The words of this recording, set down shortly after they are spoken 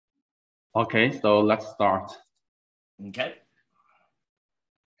Okay, so let's start. Okay.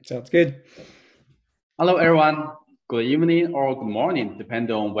 Sounds good. Hello, everyone. Good evening or good morning,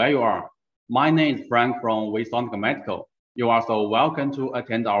 depending on where you are. My name is Frank from Wisonic Medical. You are so welcome to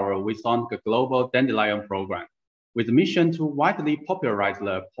attend our Wisonic Global Dandelion program, with a mission to widely popularize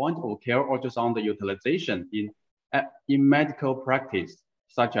the point-of-care ultrasound utilization in medical practice,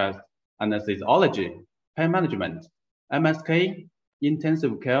 such as anesthesiology, pain management, MSK,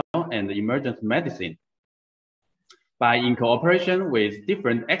 intensive care, and emergency medicine. In cooperation with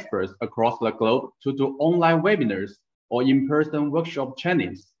different experts across the globe to do online webinars or in-person workshop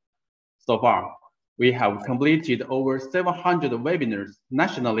trainings. So far, we have completed over 700 webinars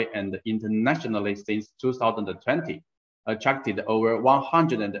nationally and internationally since 2020, attracted over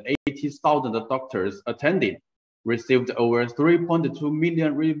 180,000 doctors attending, received over 3.2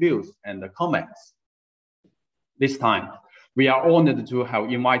 million reviews and comments. This time, we are honored to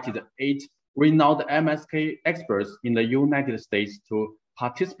have invited 8 renowned MSK experts in the United States to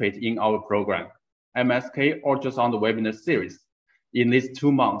participate in our program, MSK Ultrasound Webinar Series. In these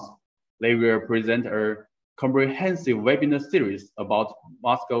 2 months, they will present a comprehensive webinar series about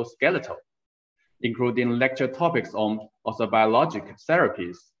musculoskeletal, including lecture topics on orthobiologics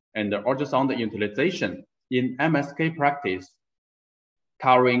therapies and ultrasound utilization in MSK practice,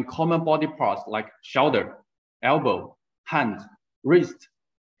 covering common body parts like shoulder, elbow, hand, wrist,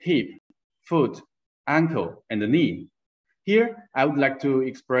 hip, foot, ankle, and knee. Here, I would like to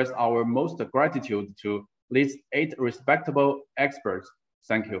express our most gratitude to these 8 respectable experts.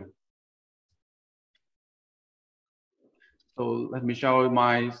 Thank you. So let me show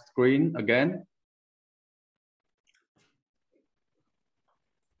my screen again.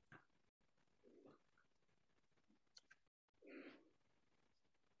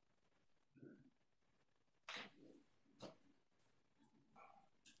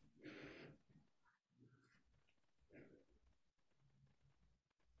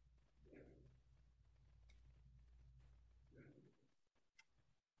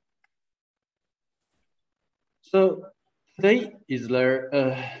 So today is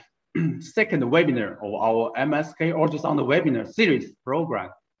the second webinar of our MSK Ultrasound Webinar Series program.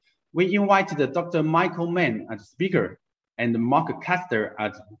 We invited Dr. Michael Mann as speaker and Mark Castor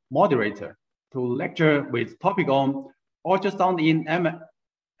as moderator to lecture with topic on ultrasound in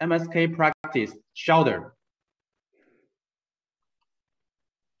MSK practice, shoulder.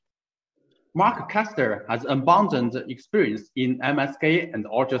 Mark Castor has abundant experience in MSK and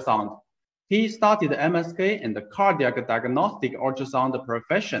ultrasound. He started MSK and the cardiac diagnostic ultrasound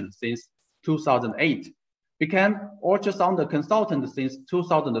profession since 2008, became ultrasound consultant since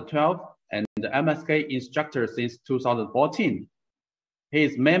 2012, and MSK instructor since 2014. He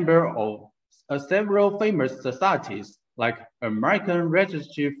is member of several famous societies like American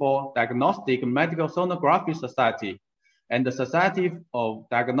Registry for Diagnostic Medical Sonography Society and the Society of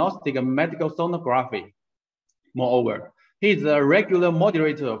Diagnostic Medical Sonography. Moreover, he is a regular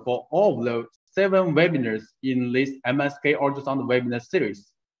moderator for all of the 7 webinars in this MSK Ultrasound webinar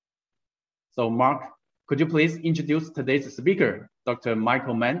series. So Mark, could you please introduce today's speaker, Dr.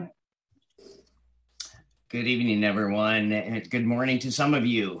 Michael Mann? Good evening, everyone, and good morning to some of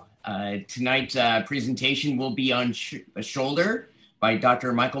you. Tonight's presentation will be on shoulder by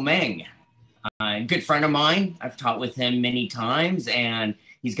Dr. Michael Mann. A good friend of mine. I've taught with him many times, and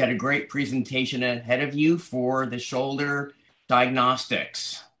he's got a great presentation ahead of you for the shoulder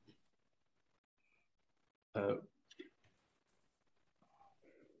diagnostics. Wait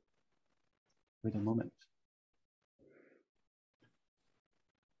a moment.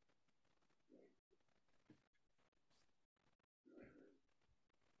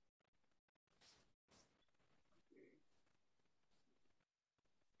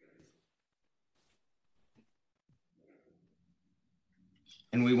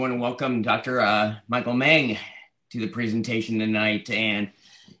 And we want to welcome Dr. Michael Mann to the presentation tonight. And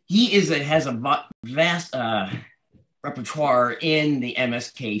he has a vast repertoire in the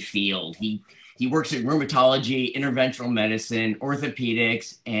MSK field. He works in rheumatology, interventional medicine,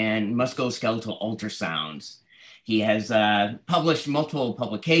 orthopedics, and musculoskeletal ultrasounds. He has published multiple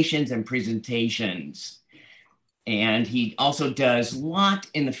publications and presentations. And he also does a lot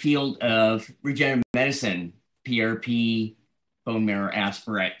in the field of regenerative medicine, PRP, bone marrow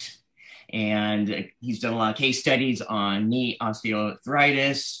aspirate. And he's done a lot of case studies on knee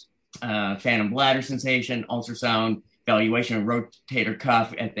osteoarthritis, phantom bladder sensation, ultrasound, evaluation of rotator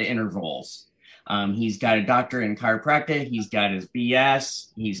cuff at the intervals. He's got a doctorate in chiropractic. He's got his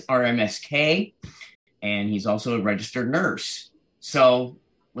BS. He's RMSK, and he's also a registered nurse. So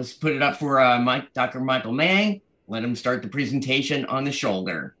let's put it up for Dr. Michael Mann. Let him start the presentation on the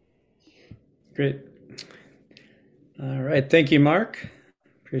shoulder. Great. All right. Thank you, Mark.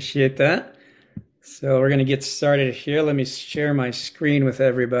 Appreciate that. So we're going to get started here. Let me share my screen with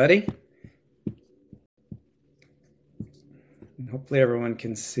everybody. Hopefully everyone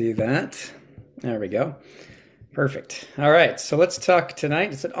can see that. There we go. Perfect. All right. So let's talk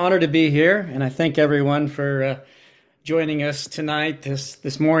tonight. It's an honor to be here, and I thank everyone for joining us tonight,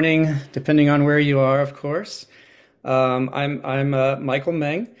 this morning, depending on where you are, of course. I'm Michael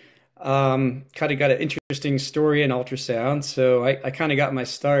Meng. Kind of got an interesting story in ultrasound. So I kind of got my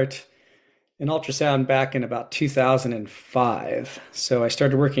start in ultrasound back in about 2005. So I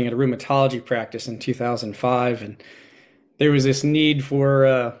started working at a rheumatology practice in 2005, and there was this need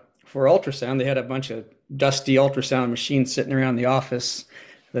for ultrasound. They had a bunch of dusty ultrasound machines sitting around the office.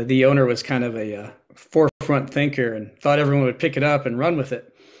 The owner was kind of a forefront thinker and thought everyone would pick it up and run with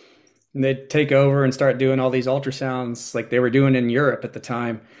it. And they'd take over and start doing all these ultrasounds like they were doing in Europe at the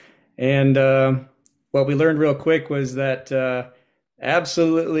time. And what we learned real quick was that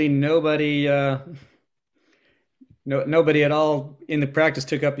absolutely nobody at all in the practice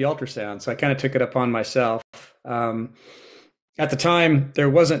took up the ultrasound. So I kind of took it upon myself. At the time, there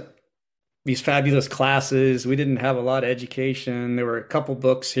wasn't these fabulous classes. We didn't have a lot of education. There were a couple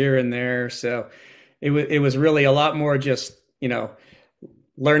books here and there. So it was really a lot more just,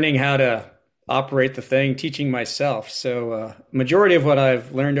 learning how to operate the thing, teaching myself. So majority of what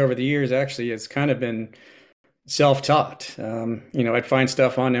I've learned over the years actually has kind of been self-taught. I'd find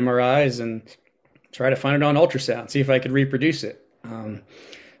stuff on MRIs and try to find it on ultrasound, see if I could reproduce it.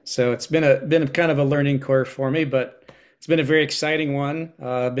 So it's been a kind of a learning curve for me, but it's been a very exciting one.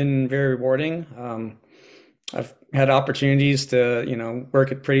 Been very rewarding. I've had opportunities to,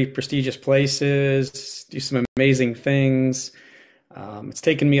 work at pretty prestigious places, do some amazing things. It's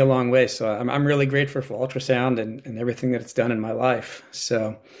taken me a long way. So I'm really grateful for ultrasound and everything that it's done in my life.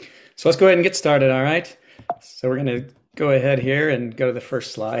 So let's go ahead and get started. All right. So we're going to go ahead here and go to the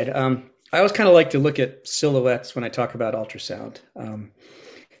first slide. I always kind of like to look at silhouettes when I talk about ultrasound.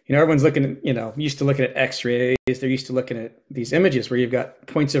 Everyone's looking at, used to looking at x-rays. They're used to looking at these images where you've got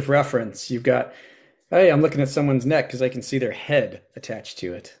points of reference. You've got, hey, I'm looking at someone's neck because I can see their head attached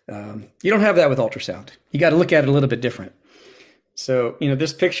to it. You don't have that with ultrasound. You got to look at it a little bit different. So,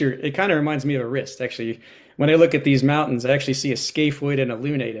 this picture, it kind of reminds me of a wrist. Actually, when I look at these mountains, I actually see a scaphoid and a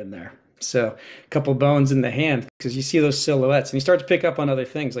lunate in there. So a couple bones in the hand, because you see those silhouettes and you start to pick up on other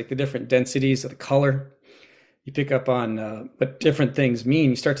things like the different densities of the color. You pick up on what different things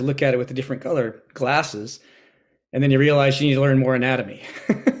mean. You start to look at it with the different color glasses, and then you realize you need to learn more anatomy.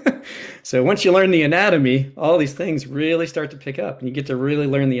 So once you learn the anatomy, all these things really start to pick up and you get to really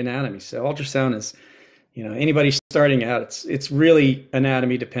learn the anatomy. So ultrasound is, anybody starting out, it's really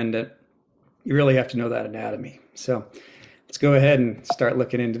anatomy dependent. You really have to know that anatomy. So let's go ahead and start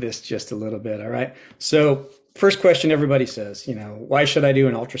looking into this just a little bit. All right. So first question everybody says, why should I do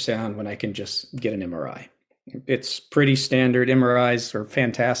an ultrasound when I can just get an MRI? It's pretty standard. MRIs are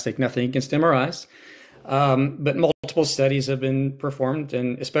fantastic. Nothing against MRIs. But multiple studies have been performed,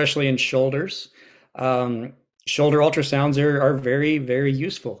 and especially in shoulders. Shoulder ultrasounds are very, very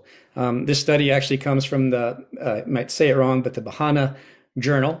useful. This study actually comes from I might say it wrong, but the Bahana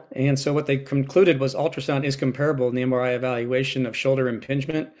journal. And so what they concluded was ultrasound is comparable in the MRI evaluation of shoulder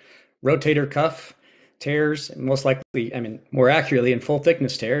impingement, rotator cuff tears, and most likely, more accurately, in full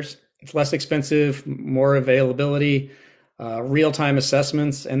thickness tears. It's less expensive, more availability, real-time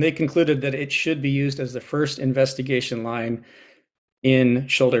assessments, and they concluded that it should be used as the first investigation line in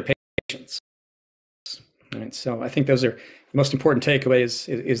shoulder patients. All right, so I think those are the most important takeaways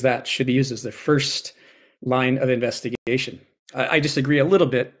is that should be used as the first line of investigation. I disagree a little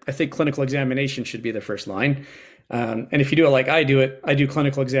bit. I think clinical examination should be the first line. And if you do it like I do it, I do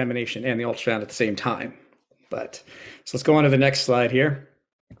clinical examination and the ultrasound at the same time. So let's go on to the next slide here.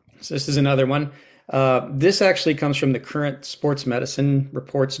 So this is another one. This actually comes from the Current Sports Medicine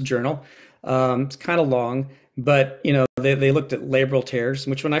Reports Journal. It's kind of long, but they looked at labral tears,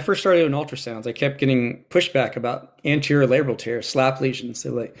 which when I first started doing ultrasounds, I kept getting pushback about anterior labral tears, slap lesions.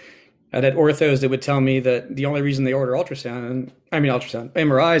 I had orthos that would tell me that the only reason they order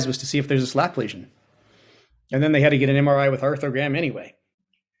MRIs was to see if there's a slap lesion. And then they had to get an MRI with arthrogram anyway,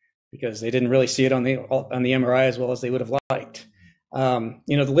 because they didn't really see it on the MRI as well as they would have liked. The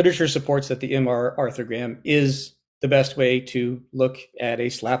literature supports that the MR arthrogram is the best way to look at a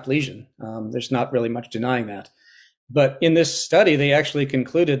slap lesion. There's not really much denying that. But in this study, they actually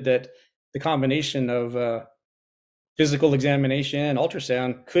concluded that the combination of physical examination and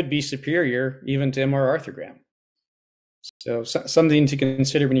ultrasound could be superior even to MR arthrogram. So something to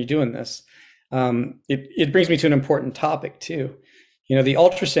consider when you're doing this. It brings me to an important topic too. The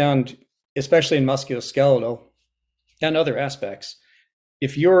ultrasound especially in musculoskeletal and other aspects,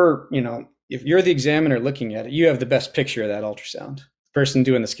 if you're the examiner looking at it, you have the best picture of that ultrasound. The person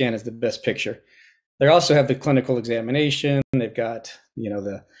doing the scan is the best picture. They also have the clinical examination. They've got,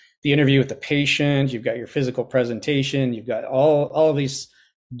 the interview with the patient. You've got your physical presentation. You've got all of these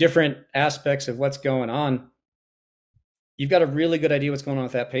different aspects of what's going on. You've got a really good idea what's going on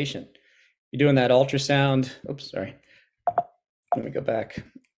with that patient. You're doing that ultrasound. Oops, sorry. Let me go back.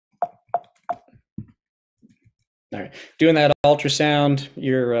 All right. Doing that ultrasound,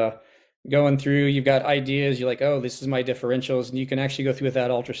 you're going through, you've got ideas. You're like, oh, this is my differentials. And you can actually go through with that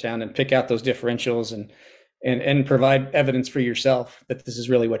ultrasound and pick out those differentials and provide evidence for yourself that this is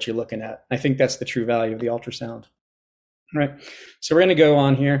really what you're looking at. I think that's the true value of the ultrasound. All right. So we're going to go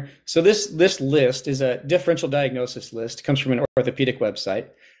on here. So this list is a differential diagnosis list. It comes from an orthopedic website.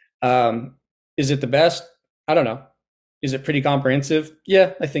 Is it the best? I don't know. Is it pretty comprehensive?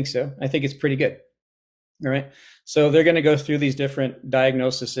 Yeah, I think so. I think it's pretty good. All right. So they're going to go through these different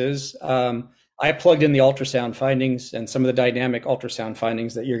diagnoses. I plugged in the ultrasound findings and some of the dynamic ultrasound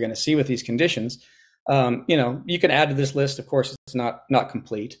findings that you're going to see with these conditions. You can add to this list. Of course, it's not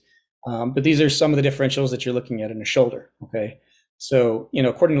complete. But these are some of the differentials that you're looking at in a shoulder. Okay. So,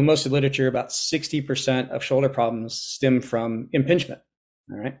 according to most of the literature, about 60% of shoulder problems stem from impingement.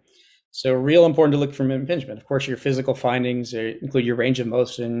 All right. So real important to look for impingement. Of course, your physical findings include your range of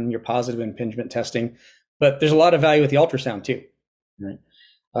motion, your positive impingement testing, but there's a lot of value with the ultrasound too. Right.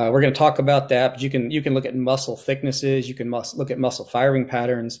 We're going to talk about that, but you can look at muscle thicknesses. You can look at muscle firing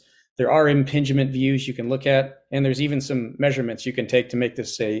patterns. There are impingement views you can look at, and there's even some measurements you can take to make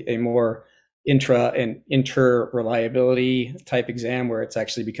this a more intra and inter reliability type exam where it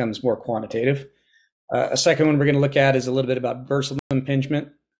actually becomes more quantitative. A second one we're going to look at is a little bit about bursal impingement.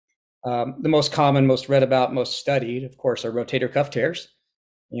 The most common, most read about, most studied, of course, are rotator cuff tears.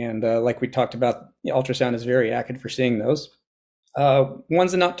 And like we talked about, ultrasound is very accurate for seeing those.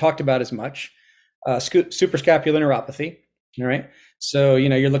 Ones that not talked about as much, suprascapular neuropathy. All right. So,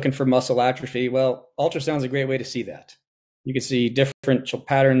 you're looking for muscle atrophy. Well, ultrasound is a great way to see that. You can see differential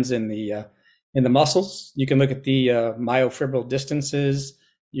patterns in the muscles. You can look at the myofibril distances.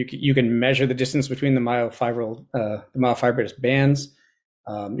 You can measure the distance between the myofibrous bands.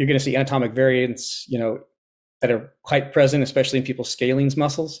 You're going to see anatomic variants, that are quite present, especially in people's scalenes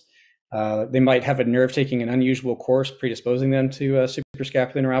muscles. They might have a nerve taking an unusual course, predisposing them to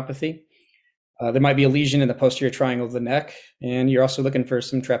suprascapular neuropathy. There might be a lesion in the posterior triangle of the neck, and you're also looking for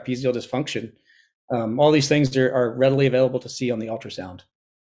some trapezial dysfunction. All these things are readily available to see on the ultrasound.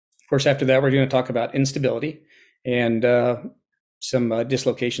 Of course, after that, we're going to talk about instability and some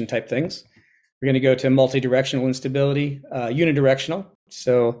dislocation type things. We're going to go to multidirectional instability, unidirectional.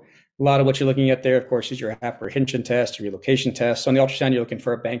 So a lot of what you're looking at there, of course, is your apprehension test, your relocation test. So on the ultrasound, you're looking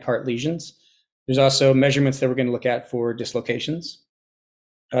for Bankart lesions. There's also measurements that we're going to look at for dislocations.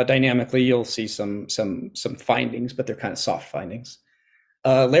 Dynamically, you'll see some findings, but they're kind of soft findings.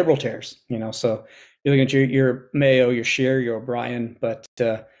 Labral tears, so you're looking at your Mayo, your Shear, your O'Brien, but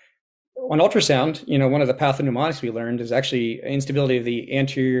on ultrasound, one of the pathognomonics we learned is actually instability of the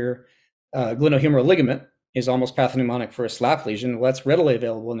anterior glenohumeral ligament is almost pathognomonic for a SLAP lesion. Well, that's readily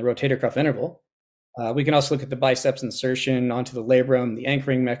available in the rotator cuff interval. We can also look at the biceps insertion onto the labrum, the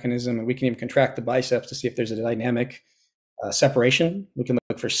anchoring mechanism, and we can even contract the biceps to see if there's a dynamic separation. We can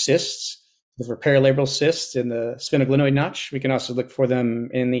look for cysts, look for paralabral cysts in the sphenoglenoid notch. We can also look for them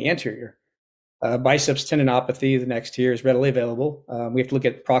in the anterior. Biceps tendinopathy, the next here, is readily available. We have to look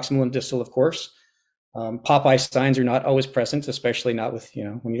at proximal and distal, of course. Popeye signs are not always present, especially not with,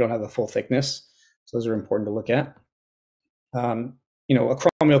 when you don't have the full thickness. So those are important to look at.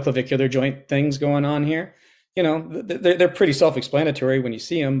 Acromioclavicular joint things going on here. They're pretty self-explanatory when you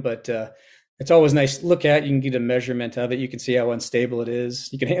see them, but it's always nice to look at. You can get a measurement of it. You can see how unstable it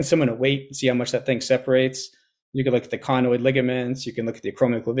is. You can hand someone a weight and see how much that thing separates. You can look at the conoid ligaments. You can look at the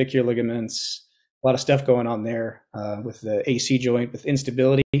acromioclavicular ligaments. A lot of stuff going on there with the AC joint, with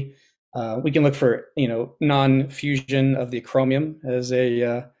instability. We can look for, non-fusion of the acromion as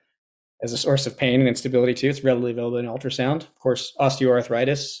a source of pain and instability too. It's readily available in ultrasound. Of course,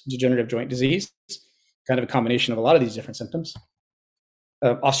 osteoarthritis, degenerative joint disease, kind of a combination of a lot of these different symptoms.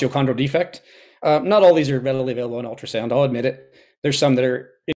 Osteochondral defect. Not all these are readily available in ultrasound. I'll admit it. There's some that are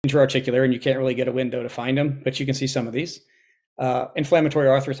interarticular and you can't really get a window to find them, but you can see some of these. Inflammatory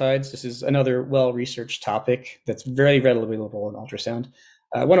arthritides. This is another well-researched topic that's very readily available in ultrasound.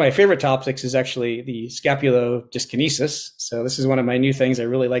 One of my favorite topics is actually the scapulodyskinesis. So this is one of my new things I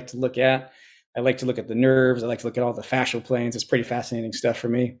really like to look at. I like to look at the nerves. I like to look at all the fascial planes. It's pretty fascinating stuff for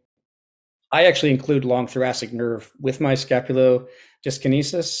me. I actually include long thoracic nerve with my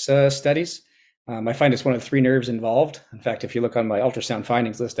dyskinesis studies. I find it's one of the 3 nerves involved. In fact, if you look on my ultrasound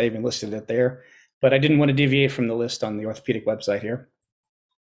findings list, I even listed it there. But I didn't want to deviate from the list on the orthopedic website here.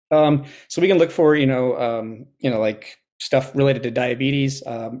 So we can look for, like stuff related to diabetes.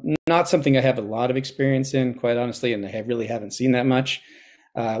 Not something I have a lot of experience in, quite honestly, and I really haven't seen that much.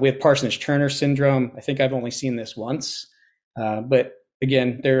 We have Parsonage-Turner syndrome. I think I've only seen this once. But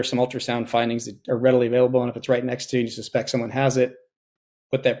again, there are some ultrasound findings that are readily available. And if it's right next to you and you suspect someone has it,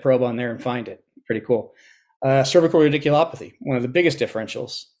 put that probe on there and find it. Pretty cool. Cervical radiculopathy, one of the biggest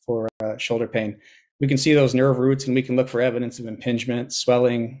differentials for shoulder pain. We can see those nerve roots and we can look for evidence of impingement,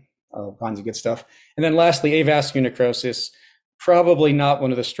 swelling, all kinds of good stuff. And then lastly, avascular necrosis, probably not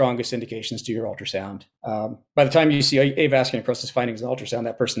one of the strongest indications to your ultrasound. By the time you see avascular necrosis findings in ultrasound,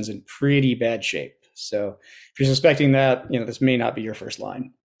 that person's in pretty bad shape. So if you're suspecting that, this may not be your first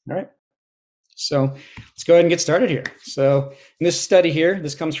line. All right. So let's go ahead and get started here. So in this study here,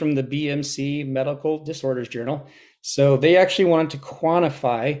 this comes from the BMC Medical Disorders Journal. So they actually wanted to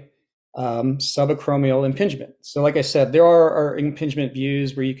quantify subacromial impingement. So like I said, there are impingement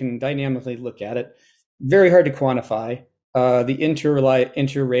views where you can dynamically look at it. Very hard to quantify. The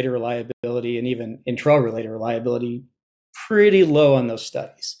inter-rater reliability and even intra-relator reliability, pretty low on those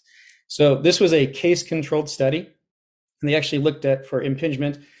studies. So this was a case-controlled study, and they actually looked at for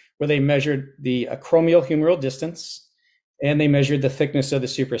impingement where they measured the acromial humeral distance and they measured the thickness of the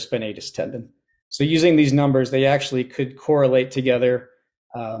supraspinatus tendon. So using these numbers, they actually could correlate together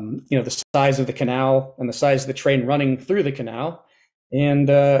the size of the canal and the size of the train running through the canal and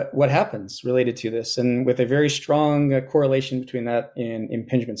what happens related to this, and with a very strong correlation between that and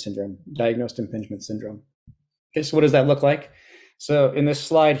impingement syndrome, diagnosed impingement syndrome. Okay, so what does that look like? So in this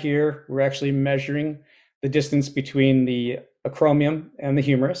slide here, we're actually measuring the distance between the acromion and the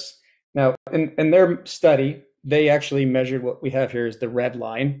humerus. Now, in their study, they actually measured what we have here is the red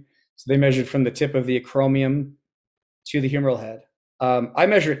line. So they measured from the tip of the acromion to the humeral head. I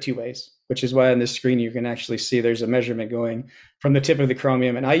measure it 2 ways, which is why on this screen you can actually see there's a measurement going from the tip of the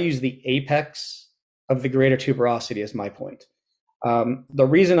acromion, and I use the apex of the greater tuberosity as my point. The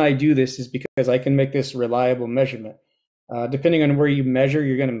reason I do this is because I can make this reliable measurement. Depending on where you measure,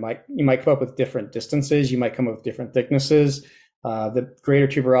 you might come up with different distances. You might come up with different thicknesses. The greater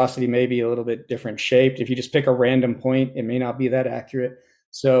tuberosity may be a little bit different shaped. If you just pick a random point, it may not be that accurate.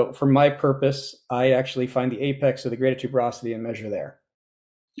 So for my purpose, I actually find the apex of the greater tuberosity and measure there.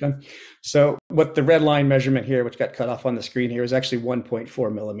 Okay. So what the red line measurement here, which got cut off on the screen here, is actually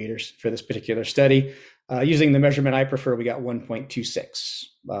 1.4 millimeters for this particular study. Using the measurement I prefer, we got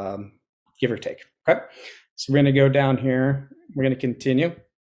 1.26, give or take. Okay. So we're going to go down here. We're going to continue.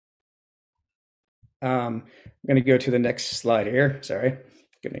 I'm going to go to the next slide here. Sorry.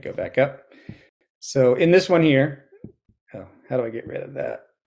 Going to go back up. So in this one here, how do I get rid of that?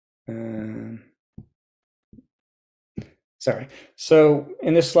 Sorry. So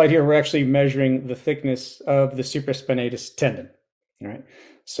in this slide here, we're actually measuring the thickness of the supraspinatus tendon. All right.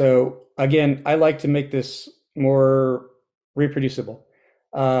 So again, I like to make this more reproducible.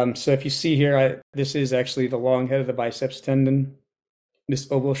 So if you see here, this is actually the long head of the biceps tendon, this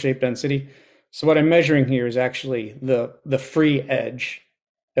oval shaped density. So what I'm measuring here is actually the free edge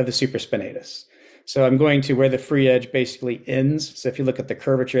of the supraspinatus. So I'm going to where the free edge basically ends. So if you look at the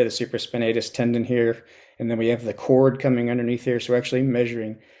curvature of the supraspinatus tendon here, and then we have the cord coming underneath here. So we're actually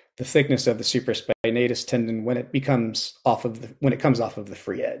measuring the thickness of the supraspinatus tendon when it comes off of the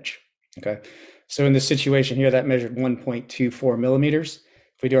free edge. Okay. So in this situation here, that measured 1.24 millimeters.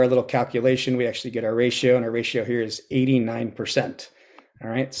 If we do our little calculation, we actually get our ratio, and our ratio here is 89%. All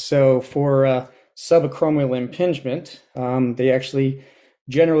right. So for subacromial impingement, they actually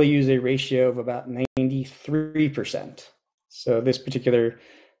generally use a ratio of about 93%. So this particular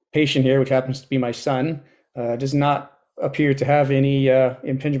patient here, which happens to be my son, does not appear to have any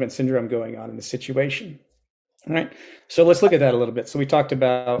impingement syndrome going on in this situation. All right. So let's look at that a little bit. So we talked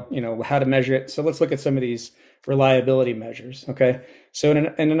about, how to measure it. So let's look at some of these reliability measures. Okay. So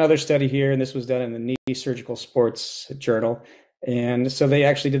in another study here, and this was done in the Knee Surgical Sports Journal. And so they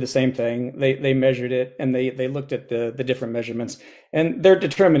actually did the same thing. They measured it, and they looked at the different measurements, and their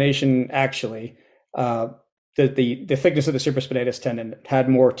determination actually that the thickness of the supraspinatus tendon had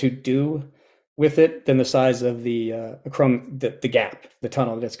more to do with it than the size of the gap, the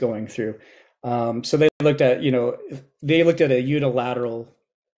tunnel that's going through. So they looked at a unilateral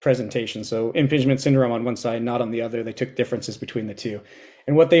presentation. So impingement syndrome on one side, not on the other. They took differences between the two,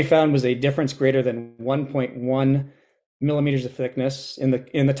 and what they found was a difference greater than 1.1 millimeters of thickness in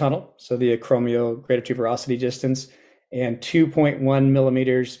the tunnel, so the acromial greater tuberosity distance, and 2.1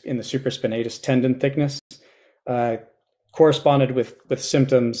 millimeters in the supraspinatus tendon thickness. corresponded with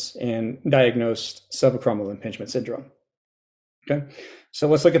symptoms and diagnosed subacromial impingement syndrome. Okay, so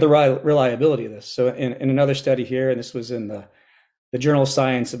let's look at the reliability of this. So in another study here, and this was in the Journal of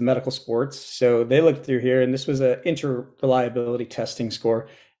Science of Medical Sports. So they looked through here, and this was an interreliability testing score.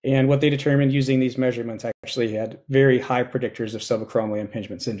 And what they determined using these measurements actually had very high predictors of subacromial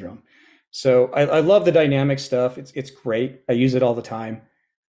impingement syndrome. So I love the dynamic stuff. It's great. I use it all the time.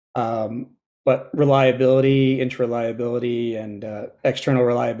 But reliability, interreliability, and external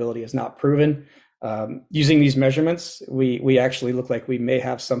reliability is not proven. Using these measurements, we actually look like we may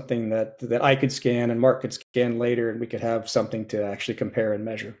have something that I could scan and Mark could scan later, and we could have something to actually compare and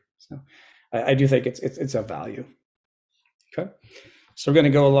measure. So I do think it's a value. Okay, so we're going to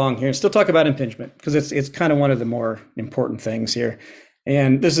go along here and still talk about impingement because it's kind of one of the more important things here.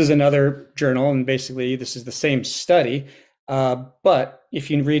 And this is another journal, and basically this is the same study, but if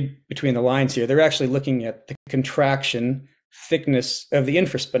you read between the lines here, they're actually looking at the contraction thickness of the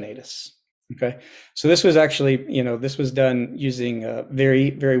infraspinatus. Okay, so this was actually, this was done using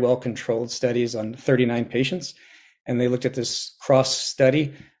very, very well-controlled studies on 39 patients. And they looked at this cross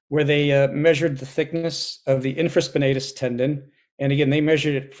study where they measured the thickness of the infraspinatus tendon. And again, they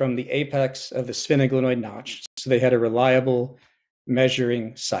measured it from the apex of the sphenoglenoid notch. So they had a reliable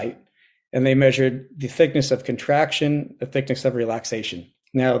measuring site. And they measured the thickness of contraction, the thickness of relaxation.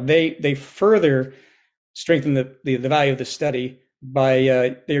 Now, they further strengthened the value of the study by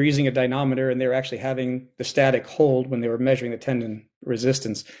they were using a dynamometer, and they were actually having the static hold when they were measuring the tendon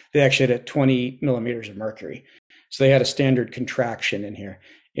resistance. They actually had at 20 millimeters of mercury. So they had a standard contraction in here.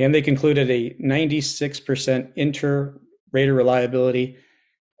 And they concluded a 96% inter-rater reliability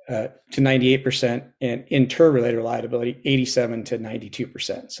to 98%, and inter-related reliability 87 to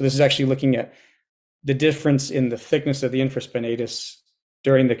 92%. So this is actually looking at the difference in the thickness of the infraspinatus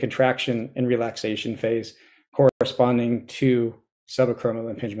during the contraction and relaxation phase corresponding to subacromial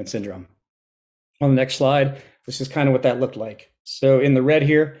impingement syndrome. On the next slide, this is kind of what that looked like. So in the red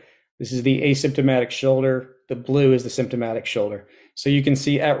here, this is the asymptomatic shoulder. The blue is the symptomatic shoulder. So you can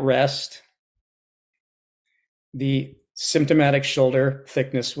see at rest, the symptomatic shoulder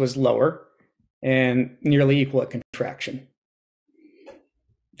thickness was lower and nearly equal at contraction.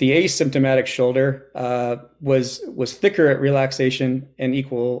 The asymptomatic shoulder was thicker at relaxation and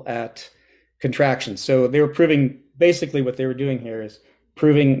equal at contraction. So they were proving, basically what they were doing here is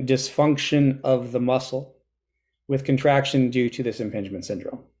proving dysfunction of the muscle with contraction due to this impingement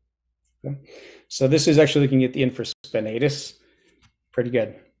syndrome. Okay. So this is actually looking at the infraspinatus. Pretty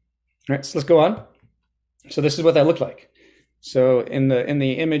good. All right, so let's go on. So this is what that looked like. So in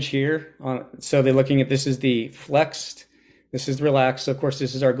the image here, so they're looking at, this is the flexed, this is relaxed. So of course,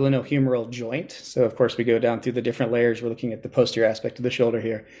 this is our glenohumeral joint. So of course, we go down through the different layers. We're looking at the posterior aspect of the shoulder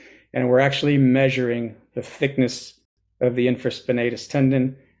here. And we're actually measuring the thickness of the infraspinatus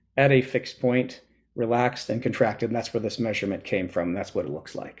tendon at a fixed point, relaxed and contracted. And that's where this measurement came from. That's what it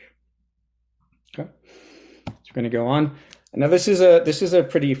looks like. Okay, so we're going to go on. Now this is a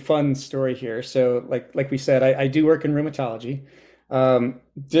pretty fun story here. So like we said, I do work in rheumatology.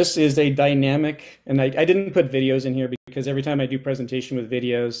 This is a dynamic, and I didn't put videos in here because every time I do presentation with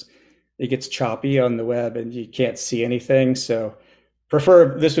videos, it gets choppy on the web and you can't see anything. So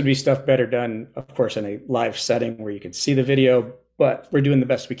this would be stuff better done, of course, in a live setting where you can see the video, but we're doing the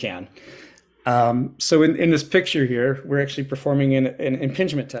best we can. So in this picture here, we're actually performing an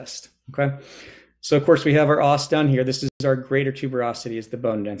impingement test. Okay. So of course we have our os down here. This is our greater tuberosity is the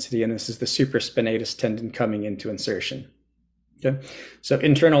bone density, and this is the supraspinatus tendon coming into insertion. Okay. So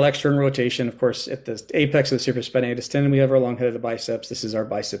internal, external rotation, of course, at the apex of the supraspinatus tendon, we have our long head of the biceps. This is our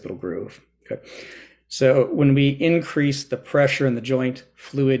bicipital groove. Okay. So when we increase the pressure in the joint,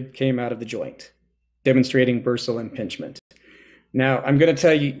 fluid came out of the joint, demonstrating bursal impingement. Now, I'm going to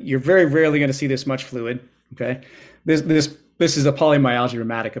tell you, you're very rarely going to see this much fluid. Okay. This is a polymyalgia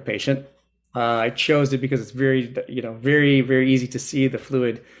rheumatica patient. I chose it because it's very, very easy to see the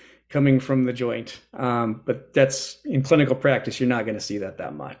fluid coming from the joint. But that's in clinical practice, you're not going to see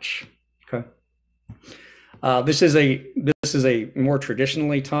that much. Okay. This is a more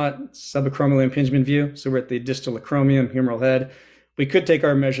traditionally taught subacromial impingement view. So we're at the distal acromion, humeral head. We could take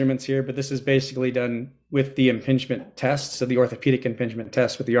our measurements here, but this is basically done with the impingement test. So the orthopedic impingement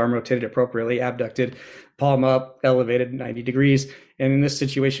test with the arm rotated appropriately, abducted, palm up, elevated 90 degrees. And in this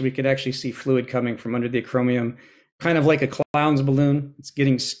situation, we could actually see fluid coming from under the acromion, kind of like a clown's balloon. It's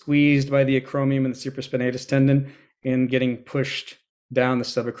getting squeezed by the acromion and the supraspinatus tendon and getting pushed down the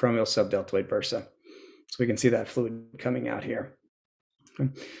subacromial subdeltoid bursa. So we can see that fluid coming out here.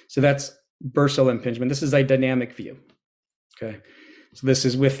 Okay. So that's bursal impingement. This is a dynamic view. Okay. So this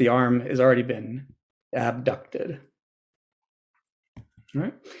is with the arm has already been abducted. All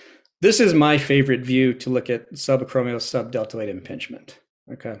right. This is my favorite view to look at subacromial subdeltoid impingement,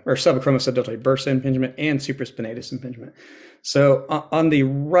 okay, or subacromial subdeltoid bursa impingement and supraspinatus impingement. So on the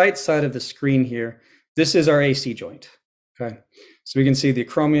right side of the screen here, this is our AC joint, okay? So we can see the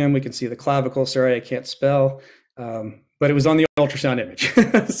acromion, we can see the clavicle. Sorry, I can't spell, but it was on the ultrasound image.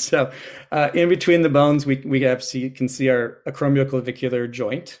 So in between the bones, we can see our acromioclavicular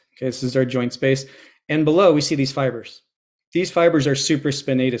joint. Okay, this is our joint space. And below, we see these fibers. These fibers are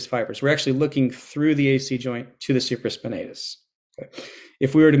supraspinatus fibers. We're actually looking through the AC joint to the supraspinatus. Okay.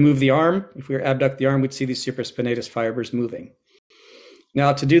 If we were to move the arm, if we were to abduct the arm, we'd see these supraspinatus fibers moving.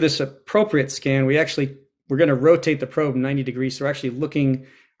 Now, to do this appropriate scan, we're going to rotate the probe 90 degrees. So we're actually looking,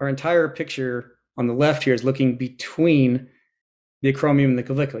 our entire picture on the left here is looking between the acromion and the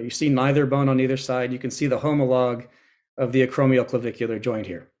clavicular. You see neither bone on either side. You can see the homologue of the acromioclavicular joint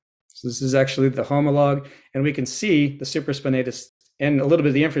here. So this is actually the homologue, and we can see the supraspinatus and a little bit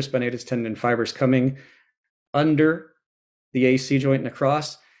of the infraspinatus tendon fibers coming under the AC joint and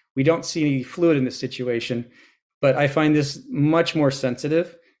across. We don't see any fluid in this situation, but I find this much more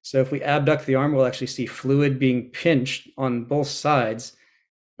sensitive. So if we abduct the arm, we'll actually see fluid being pinched on both sides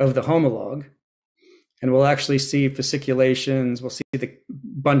of the homologue, and we'll actually see fasciculations. We'll see the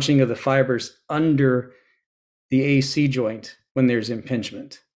bunching of the fibers under the AC joint when there's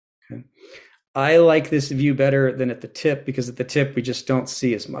impingement. Okay. I like this view better than at the tip, because at the tip we just don't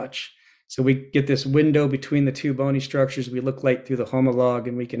see as much. So we get this window between the two bony structures. We look right through the homologue,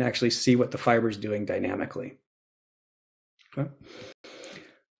 and we can actually see what the fiber's doing dynamically. Okay.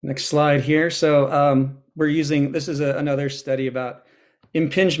 Next slide here. So we're using, this is another study about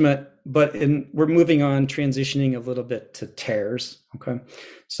impingement, but we're moving on, transitioning a little bit to tears. Okay.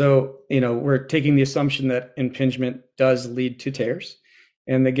 So, we're taking the assumption that impingement does lead to tears.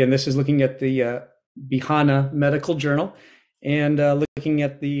 And again, this is looking at the Bihana Medical Journal and looking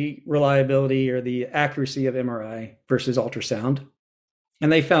at the reliability or the accuracy of MRI versus ultrasound.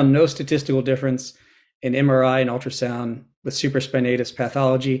 And they found no statistical difference in MRI and ultrasound with supraspinatus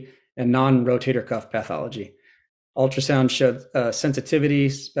pathology and non-rotator cuff pathology. Ultrasound showed sensitivity,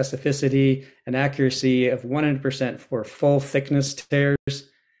 specificity, and accuracy of 100% for full thickness tears,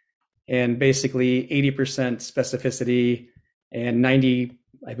 and basically 80% specificity and 90%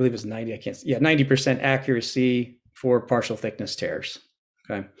 accuracy for partial thickness tears.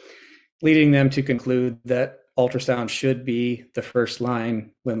 Okay, leading them to conclude that ultrasound should be the first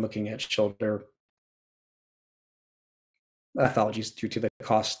line when looking at shoulder pathologies due to the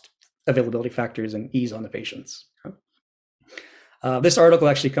cost, availability factors, and ease on the patients. This article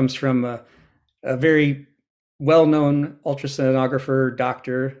actually comes from a very well-known ultrasonographer,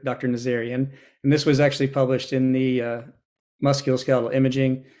 Dr. Nazarian, and this was actually published in the Musculoskeletal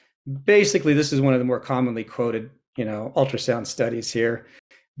Imaging. Basically, this is one of the more commonly quoted, ultrasound studies here,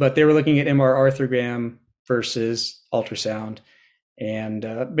 but they were looking at MR arthrogram versus ultrasound, and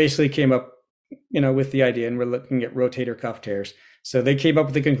basically came up, with the idea, and we're looking at rotator cuff tears. So they came up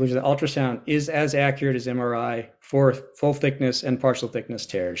with the conclusion that ultrasound is as accurate as MRI for full thickness and partial thickness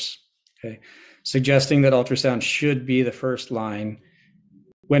tears, okay, suggesting that ultrasound should be the first line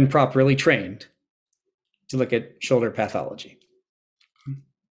when properly trained to look at shoulder pathology.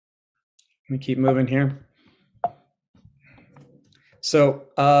 Let me keep moving here. So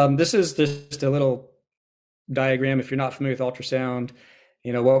this is just a little diagram. If you're not familiar with ultrasound,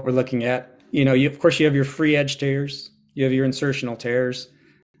 what we're looking at. Of course, you have your free edge tears. You have your insertional tears.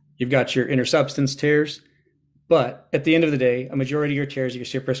 You've got your intersubstance tears. But at the end of the day, a majority of your tears, your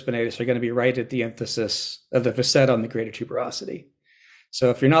supraspinatus, are going to be right at the emphasis of the facet on the greater tuberosity. So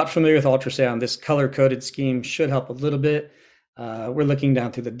if you're not familiar with ultrasound, this color-coded scheme should help a little bit. We're looking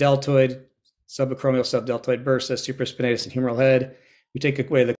down through the deltoid, subacromial subdeltoid bursa, supraspinatus, and humeral head. We take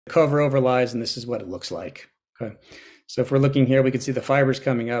away the cover overlies, and this is what it looks like. Okay. So if we're looking here, we can see the fibers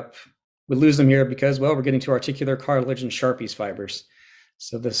coming up. We lose them here because, we're getting to articular cartilage and Sharpie's fibers.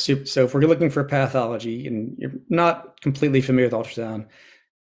 So if we're looking for pathology and you're not completely familiar with ultrasound,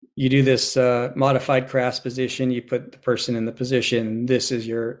 you do this modified Krass position. You put the person in the position. This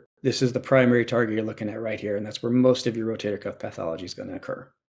is the primary target you're looking at right here, and that's where most of your rotator cuff pathology is going to occur.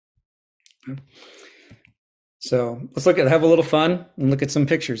 Okay. So let's have a little fun and look at some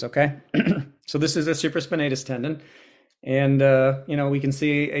pictures. Okay. So this is a supraspinatus tendon. And, we can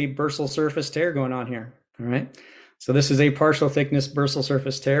see a bursal surface tear going on here. All right. So this is a partial thickness bursal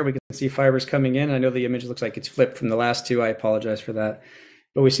surface tear. We can see fibers coming in. I know the image looks like it's flipped from the last two. I apologize for that.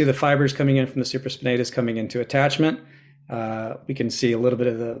 But we see the fibers coming in from the supraspinatus coming into attachment. We can see a little bit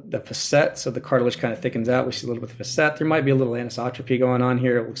of the facet. So the cartilage kind of thickens out. We see a little bit of the facet. There might be a little anisotropy going on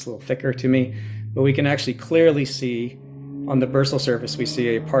here. It looks a little thicker to me. But we can actually clearly see on the bursal surface, we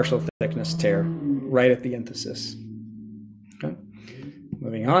see a partial thickness tear right at the enthesis. Okay.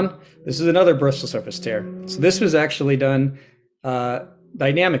 Moving on, this is another bursal surface tear. So this was actually done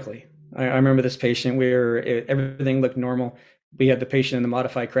dynamically. I remember this patient, everything looked normal. We had the patient in the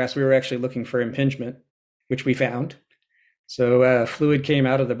modified CRAS. We were actually looking for impingement, which we found. So fluid came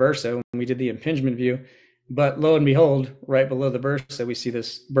out of the bursa when we did the impingement view, but lo and behold, right below the bursa, we see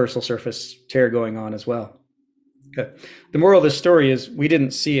this bursal surface tear going on as well. Okay. The moral of the story is we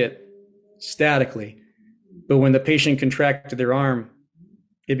didn't see it statically, but when the patient contracted their arm,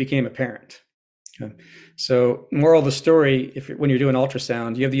 it became apparent. Okay. So moral of the story, when you're doing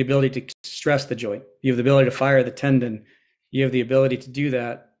ultrasound, you have the ability to stress the joint. You have the ability to fire the tendon. You have the ability to do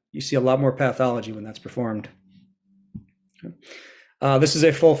that. You see a lot more pathology when that's performed. Okay. This is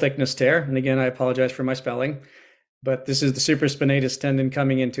a full thickness tear. And again, I apologize for my spelling, but this is the supraspinatus tendon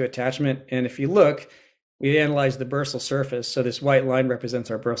coming into attachment. And if you look, we analyzed the bursal surface. So this white line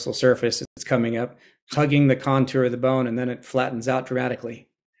represents our bursal surface. It's coming up, hugging the contour of the bone, and then it flattens out dramatically.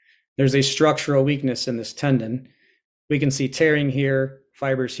 There's a structural weakness in this tendon. We can see tearing here,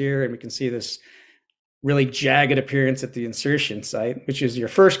 fibers here, and we can see this really jagged appearance at the insertion site, which is your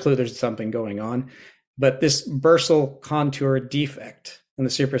first clue there's something going on. But this bursal contour defect in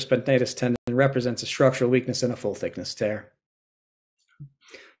the supraspinatus tendon represents a structural weakness in a full thickness tear.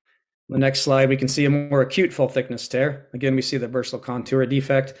 The next slide, we can see a more acute full thickness tear. Again, we see the bursal contour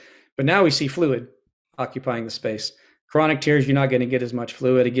defect, but now we see fluid occupying the space. Chronic tears, you're not going to get as much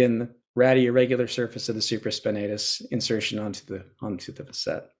fluid. Again, the ratty irregular surface of the supraspinatus insertion onto the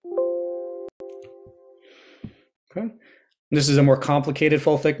facet. Okay. This is a more complicated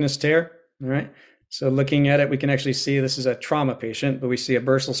full thickness tear. All right. So looking at it, we can actually see this is a trauma patient, but we see a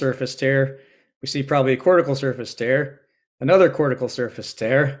bursal surface tear. We see probably a cortical surface tear, another cortical surface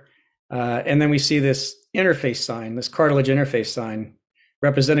tear, and then we see this interface sign, this cartilage interface sign,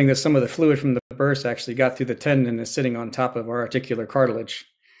 representing that some of the fluid from the bursa actually got through the tendon and is sitting on top of our articular cartilage.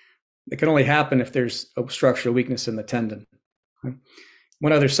 It can only happen if there's a structural weakness in the tendon. Okay.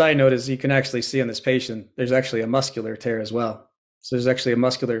 One other side note is you can actually see in this patient, there's actually a muscular tear as well. So there's actually a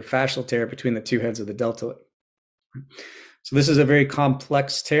muscular fascial tear between the two heads of the deltoid. So this is a very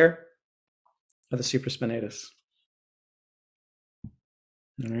complex tear of the supraspinatus.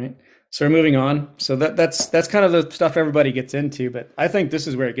 All right. So we're moving on. So that's kind of the stuff everybody gets into, but I think this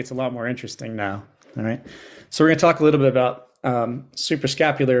is where it gets a lot more interesting now. All right. So we're going to talk a little bit about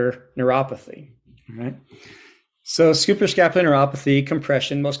suprascapular neuropathy. All right. So suprascapular neuropathy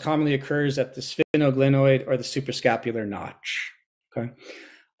compression most commonly occurs at the sphenoglenoid or the suprascapular notch. Okay.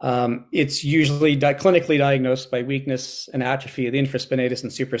 It's usually clinically diagnosed by weakness and atrophy of the infraspinatus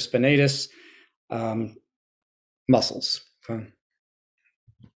and supraspinatus muscles. Okay.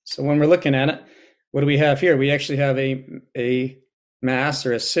 So when we're looking at it, what do we have here? We actually have a mass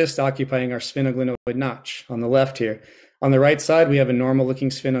or a cyst occupying our sphenoglenoid notch on the left here. On the right side, we have a normal looking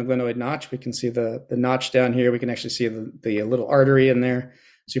sphenoglenoid notch. We can see the notch down here. We can actually see the little artery in there,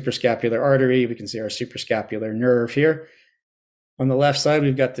 suprascapular artery. We can see our suprascapular nerve here. On the left side,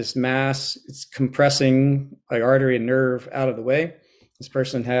 we've got this mass. It's compressing our artery and nerve out of the way. This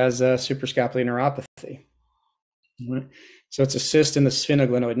person has suprascapular neuropathy. All right. So it's a cyst in the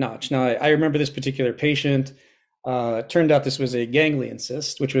sphenoglenoid notch. Now, I remember this particular patient. It turned out this was a ganglion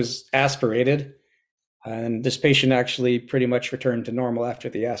cyst, which was aspirated. And this patient actually pretty much returned to normal after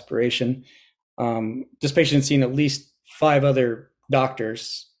the aspiration. This patient had seen at least 5 other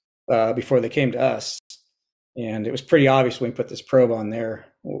doctors before they came to us. And it was pretty obvious when we put this probe on there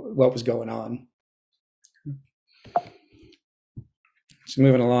what was going on. So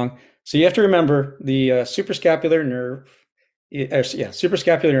moving along. So you have to remember the suprascapular nerve.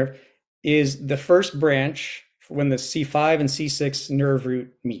 Suprascapular nerve is the first branch when the C5 and C6 nerve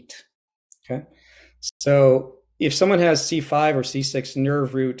root meet. Okay. So if someone has C5 or C6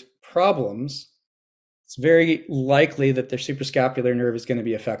 nerve root problems, it's very likely that their suprascapular nerve is going to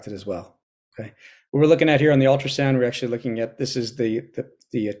be affected as well. Okay. What we're looking at here on the ultrasound, we're actually looking at, this is the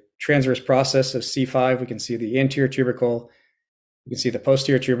transverse process of C5. We can see the anterior tubercle. We can see the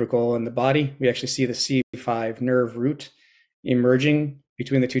posterior tubercle in the body. We actually see the C5 nerve root emerging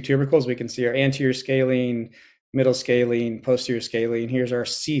between the two tubercles. We can see our anterior scalene, middle scalene, posterior scalene. Here's our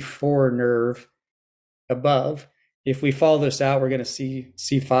C4 nerve above. If we follow this out, we're going to see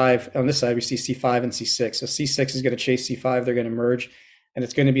C5. On this side, we see C5 and C6. So C6 is going to chase C5. They're going to merge, and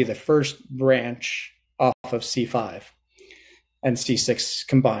it's going to be the first branch off of C5 and C6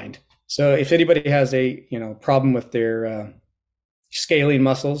 combined. So if anybody has a problem with their scalene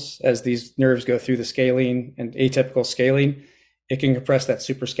muscles, as these nerves go through the scalene and atypical scalene, it can compress that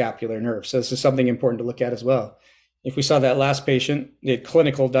suprascapular nerve. So this is something important to look at as well. if we saw that last patient, the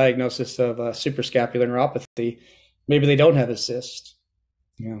clinical diagnosis of suprascapular neuropathy, maybe they don't have a cyst.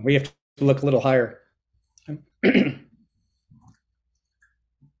 We have to look a little higher. All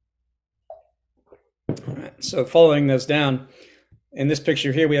right, so following those down, in this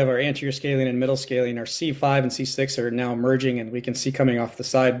picture here, we have our anterior scalene and middle scalene. Our C5 and C6 are now merging, and we can see coming off the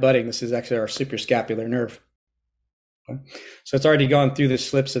side budding. This is actually our suprascapular nerve. Okay. So it's already gone through the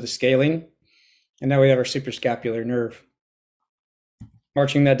slips of the scalene, and now we have our suprascapular nerve.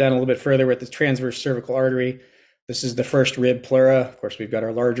 Marching that down a little bit further with the transverse cervical artery. This is the first rib pleura. Of course, we've got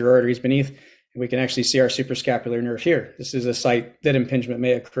our larger arteries beneath, and we can actually see our suprascapular nerve here. This is a site that impingement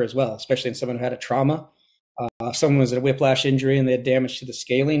may occur as well, especially in someone who had a trauma. Someone was at a whiplash injury and they had damage to the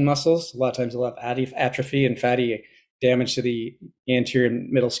scalene muscles. A lot of times they'll have atrophy and fatty damage to the anterior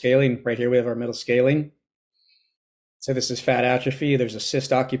and middle scalene. Right here we have our middle scalene. So this is fat atrophy. There's a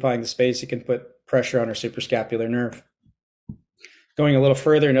cyst occupying the space. It can put pressure on our suprascapular nerve. Going a little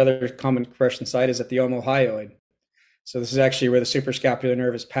further, another common compression site is at the omohyoid. So this is actually where the suprascapular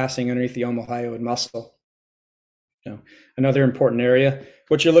nerve is passing underneath the omohyoid muscle. Another important area.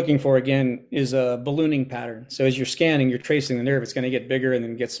 What you're looking for, again, is a ballooning pattern. So as you're scanning, you're tracing the nerve. It's going to get bigger and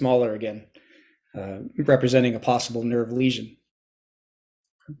then get smaller again, representing a possible nerve lesion.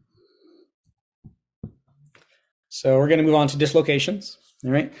 So we're going to move on to dislocations.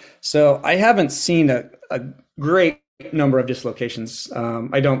 All right. So I haven't seen a great number of dislocations.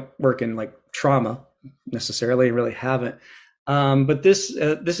 I don't work in like trauma necessarily, really haven't. But this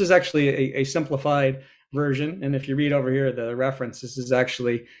is actually a simplified version. And if you read over here, the reference, this is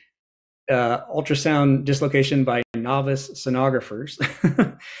actually ultrasound dislocation by novice sonographers.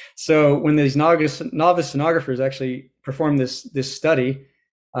 So when these novice sonographers actually performed this study,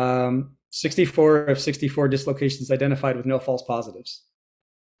 64 of 64 dislocations identified with no false positives.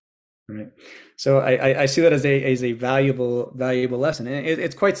 Right. So I see that as a valuable lesson. And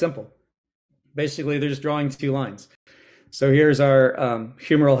it's quite simple. Basically, they're just drawing two lines. So here's our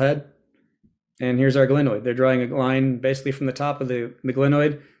humeral head, and here's our glenoid. They're drawing a line basically from the top of the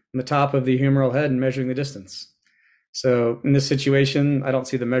glenoid and the top of the humeral head and measuring the distance. So in this situation, I don't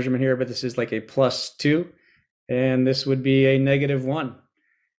see the measurement here, but this is like a +2, and this would be a -1.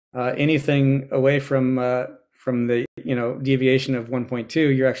 Anything away from the deviation of 1.2,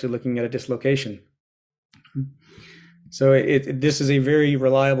 you're actually looking at a dislocation. So this is a very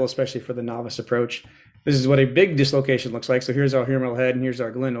reliable, especially for the novice approach. This is what a big dislocation looks like. So here's our humeral head and here's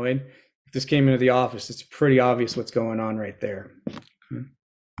our glenoid. If this came into the office, it's pretty obvious what's going on right there.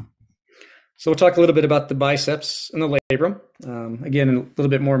 So we'll talk a little bit about the biceps and the labrum. Again, a little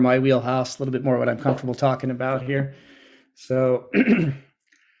bit more my wheelhouse, a little bit more what I'm comfortable talking about here. So,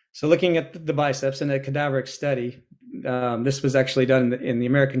 so looking at the biceps in a cadaveric study, this was actually done in the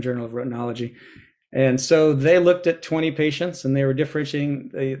American Journal of Rheumatology. And so they looked at 20 patients and they were differentiating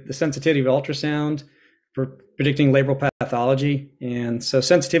the sensitivity of ultrasound for predicting labral pathology. And so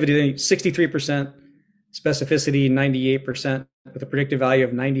sensitivity, 63%, specificity, 98%, with a predictive value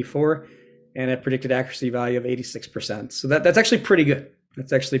of 94 and a predicted accuracy value of 86%. So that's actually pretty good.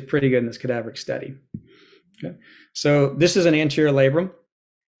 That's actually pretty good in this cadaveric study. Okay. So this is an anterior labrum.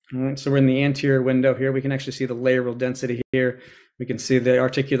 All right, so we're in the anterior window here. We can actually see the labral density here. We can see the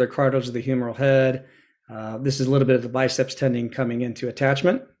articular cartilage of the humeral head. This is a little bit of the biceps tendon coming into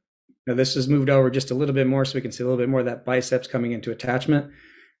attachment. Now this is moved over just a little bit more so we can see a little bit more of that biceps coming into attachment.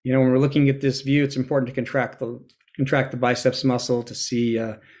 When we're looking at this view, it's important to contract the biceps muscle to see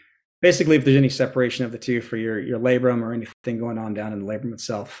basically if there's any separation of the two for your labrum or anything going on down in the labrum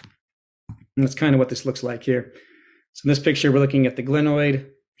itself. And that's kind of what this looks like here. So in this picture, we're looking at the glenoid,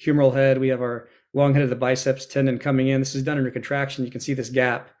 humeral head. We have our long head of the biceps tendon coming in. This is done under contraction. You can see this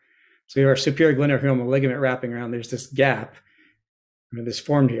gap. So we have our superior glenohumeral ligament wrapping around. There's this gap, this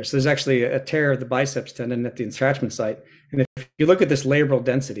formed here. So there's actually a tear of the biceps tendon at the attachment site. And if you look at this labral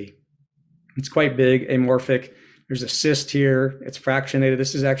density, it's quite big, amorphic. There's a cyst here. It's fractionated.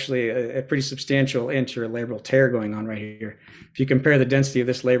 This is actually a pretty substantial anterior labral tear going on right here. If you compare the density of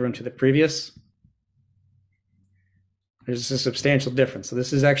this labrum to the previous, there's a substantial difference. So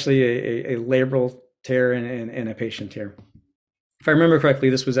this is actually a labral tear in a patient here. If I remember correctly,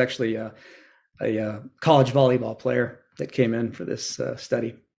 this was actually a college volleyball player that came in for this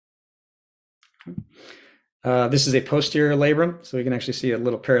study. This is a posterior labrum. So we can actually see a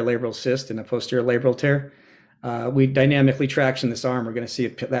little paralabral cyst and a posterior labral tear. We dynamically traction this arm. We're going to see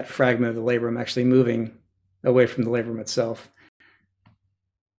that fragment of the labrum actually moving away from the labrum itself.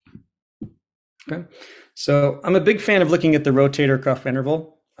 Okay. So I'm a big fan of looking at the rotator cuff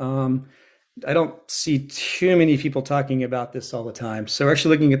interval. I don't see too many people talking about this all the time. So we're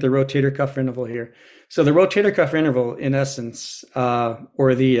actually looking at the rotator cuff interval here. So the rotator cuff interval, in essence,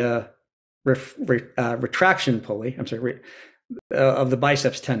 or the retraction pulley, of the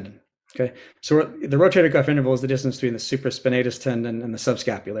biceps tendon. Okay, so the rotator cuff interval is the distance between the supraspinatus tendon and the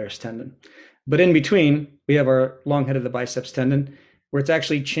subscapularis tendon. But in between, we have our long head of the biceps tendon, where it's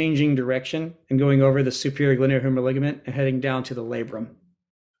actually changing direction and going over the superior glenohumeral ligament and heading down to the labrum.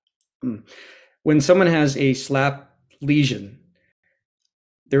 When someone has a SLAP lesion,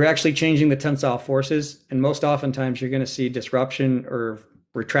 they're actually changing the tensile forces, and most oftentimes you're going to see disruption or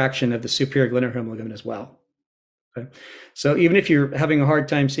retraction of the superior glenohumeral ligament as well. Okay. So even if you're having a hard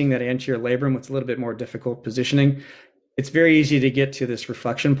time seeing that anterior labrum, it's a little bit more difficult positioning, it's very easy to get to this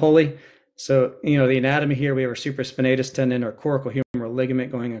reflection pulley. So, the anatomy here, we have our supraspinatus tendon, our coracohumeral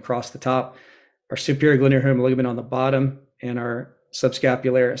ligament going across the top, our superior glenohumeral ligament on the bottom, and our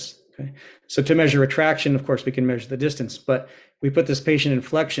subscapularis. Okay. So to measure retraction, of course, we can measure the distance, but we put this patient in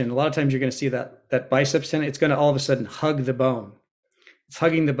flexion. A lot of times you're going to see that biceps tendon, it's going to all of a sudden hug the bone. It's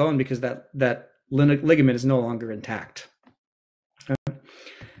hugging the bone because that ligament is no longer intact. Okay.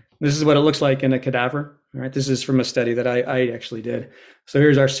 This is what it looks like in a cadaver. All right, this is from a study that I actually did. So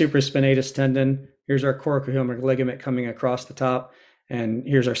here's our supraspinatus tendon. Here's our coracohumeral ligament coming across the top. And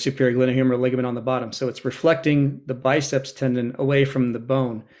here's our superior glenohumeral ligament on the bottom. So it's reflecting the biceps tendon away from the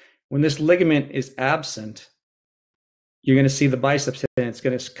bone. When this ligament is absent, you're going to see the biceps tendon. It's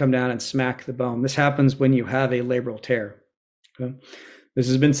going to come down and smack the bone. This happens when you have a labral tear. Okay? This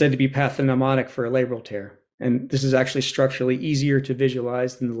has been said to be pathognomonic for a labral tear. And this is actually structurally easier to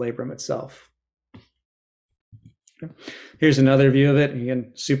visualize than the labrum itself. Okay. Here's another view of it.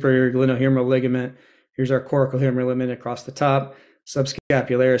 Again, superior glenohumeral ligament. Here's our coracohumeral ligament across the top.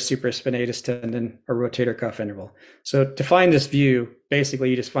 Subscapularis, supraspinatus tendon, or rotator cuff interval. So to find this view, basically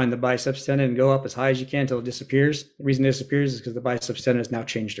you just find the biceps tendon and go up as high as you can until it disappears. The reason it disappears is because the biceps tendon has now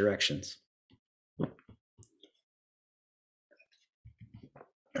changed directions.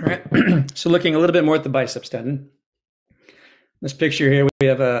 All right, so looking a little bit more at the biceps tendon. This picture here, we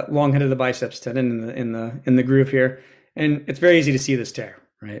have a long head of the biceps tendon in the groove here, and it's very easy to see this tear,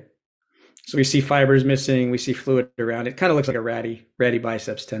 right? So we see fibers missing, we see fluid around it. Kind of looks like a ratty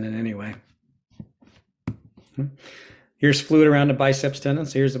biceps tendon anyway. Here's fluid around the biceps tendon.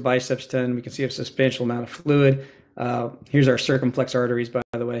 So here's the biceps tendon. We can see a substantial amount of fluid. Here's our circumflex arteries, by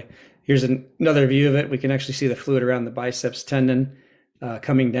the way. Here's another view of it. We can actually see the fluid around the biceps tendon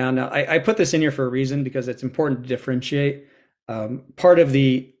coming down. Now, I put this in here for a reason because it's important to differentiate. Part of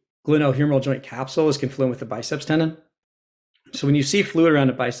the glenohumeral joint capsule is confluent with the biceps tendon. So when you see fluid around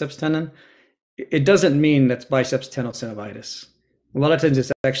a biceps tendon, it doesn't mean that's biceps tenosynovitis. A lot of times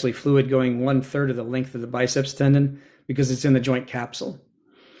it's actually fluid going 1/3 of the length of the biceps tendon because it's in the joint capsule.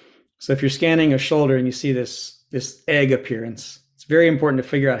 So if you're scanning a shoulder and you see this egg appearance, it's very important to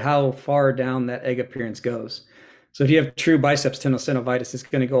figure out how far down that egg appearance goes. So if you have true biceps tenosynovitis, it's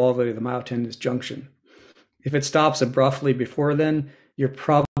going to go all the way to the myotendinous junction. If it stops abruptly before then, you're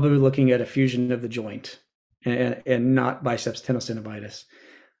probably looking at a fusion of the joint and not biceps tenosynovitis.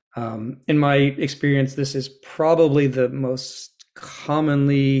 In my experience, this is probably the most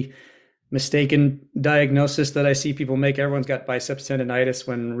commonly mistaken diagnosis that I see people make. Everyone's got biceps tendonitis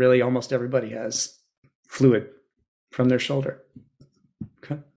when really almost everybody has fluid from their shoulder.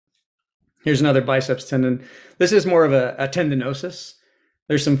 Okay. Here's another biceps tendon. This is more of a tendinosis.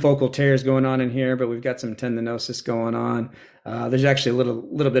 There's some focal tears going on in here, but we've got some tendinosis going on. There's actually a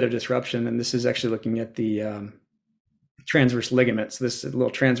little bit of disruption, and this is actually looking at the transverse ligaments. This is a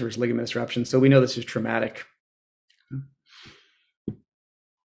little transverse ligament disruption. So we know this is traumatic.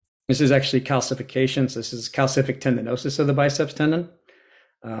 This is actually calcification. So this is calcific tendinosis of the biceps tendon.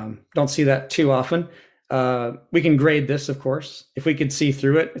 Don't see that too often. We can grade this, of course. If we could see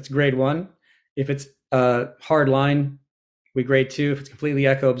through it, it's grade 1. If it's a hard line, we grade 2. If it's completely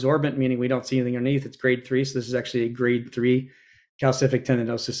echo-absorbent, meaning we don't see anything underneath, it's grade 3. So this is actually a grade 3 calcific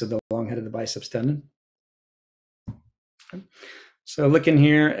tendinosis of the long head of the biceps tendon. Okay. So look in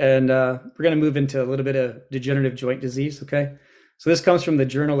here, and we're going to move into a little bit of degenerative joint disease, okay? So this comes from the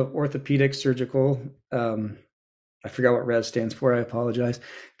Journal of Orthopedic Surgical. I forgot what RES stands for, I apologize.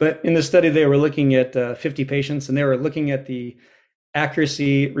 But in the study, they were looking at 50 patients, and they were looking at the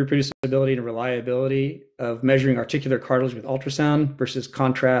accuracy, reproducibility, and reliability of measuring articular cartilage with ultrasound versus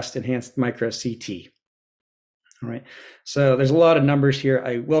contrast enhanced micro CT. All right. So there's a lot of numbers here.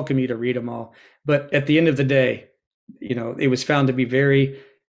 I welcome you to read them all. But at the end of the day, it was found to be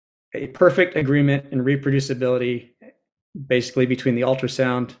a perfect agreement in reproducibility, basically between the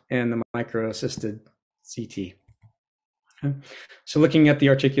ultrasound and the micro assisted CT. Okay. So looking at the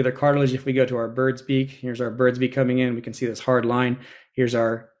articular cartilage, if we go to our bird's beak, here's our bird's beak coming in, we can see this hard line. Here's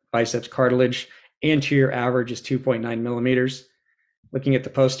our biceps cartilage. Anterior average is 2.9 millimeters. Looking at the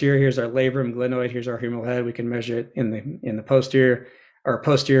posterior, here's our labrum, glenoid, here's our humeral head. We can measure it in the posterior. Our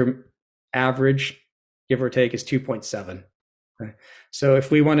posterior average, give or take, is 2.7. Okay. So if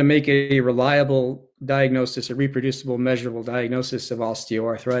we want to make a reliable diagnosis, a reproducible, measurable diagnosis of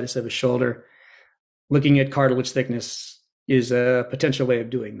osteoarthritis of a shoulder, looking at cartilage thickness is a potential way of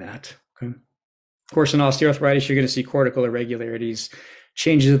doing that. Okay. Of course, in osteoarthritis, you're going to see cortical irregularities,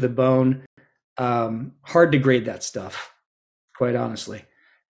 changes of the bone. Hard to grade that stuff, quite honestly.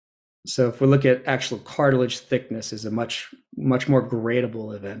 So if we look at actual cartilage thickness, is a much more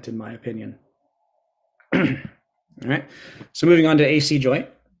gradable event, in my opinion. All right. So moving on to AC joint.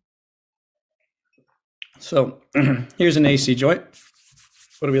 So here's an AC joint.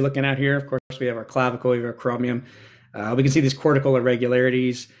 What are we looking at here? Of course, we have our clavicle, we have our acromion. We can see these cortical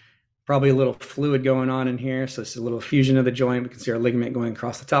irregularities, probably a little fluid going on in here. So this is a little fusion of the joint. We can see our ligament going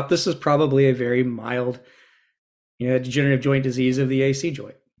across the top. This is probably a very mild, degenerative joint disease of the AC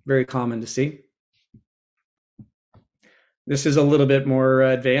joint. Very common to see. This is a little bit more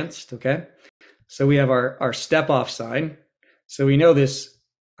advanced, okay? So we have our step-off sign. So we know this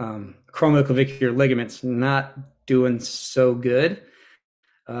acromioclavicular ligament's not doing so good.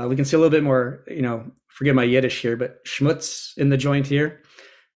 We can see a little bit more, forgive my Yiddish here, but schmutz in the joint here.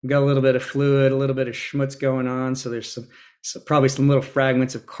 We've got a little bit of fluid, a little bit of schmutz going on. So there's probably some little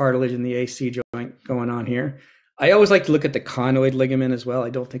fragments of cartilage in the AC joint going on here. I always like to look at the conoid ligament as well. I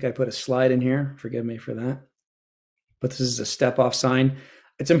don't think I put a slide in here. Forgive me for that. But this is a step-off sign.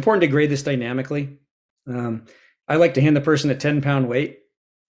 It's important to grade this dynamically. I like to hand the person a 10-pound weight,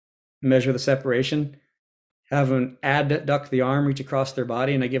 measure the separation, have them adduct the arm, reach across their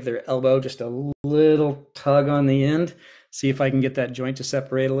body, and I give their elbow just a little tug on the end, see if I can get that joint to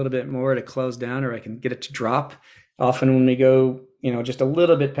separate a little bit more, to close down, or I can get it to drop. Often when we go, just a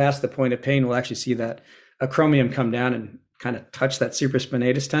little bit past the point of pain, we'll actually see that acromion come down and kind of touch that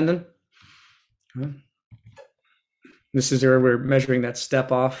supraspinatus tendon. This is where we're measuring that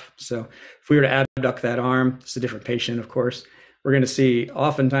step off. So if we were to adduct that arm, it's a different patient, of course,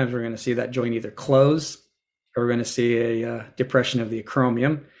 oftentimes we're going to see that joint either close, or we're going to see a depression of the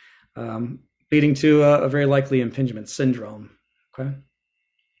acromion, leading to a very likely impingement syndrome. Okay.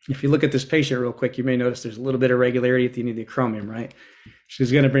 If you look at this patient real quick, you may notice there's a little bit of irregularity at the end of the acromion, right?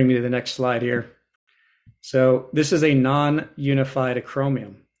 She's going to bring me to the next slide here. So this is a non-unified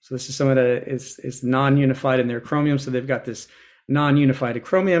acromion. So this is someone that is non-unified in their acromion. So they've got this non-unified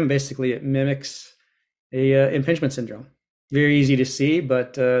acromion. Basically, it mimics a impingement syndrome. Very easy to see,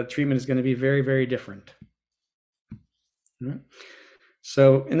 but treatment is going to be very, very different. All right.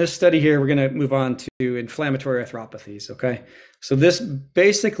 So in this study here, we're going to move on to inflammatory arthropathies, okay? So this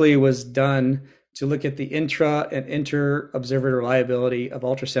basically was done to look at the intra and inter-observer reliability of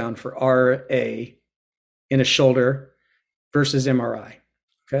ultrasound for RA in a shoulder versus MRI,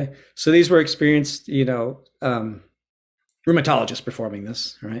 okay? So these were experienced, rheumatologists performing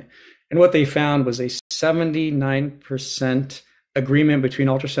this, right? And what they found was a 79% agreement between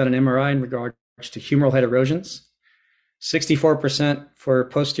ultrasound and MRI in regards to humeral head erosions, 64% for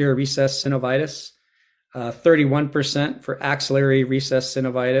posterior recess synovitis, 31% for axillary recess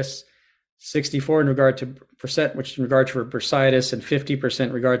synovitis, 64% in regard to bursitis, and 50%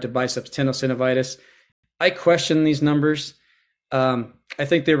 in regard to biceps tenosynovitis. I question these numbers. I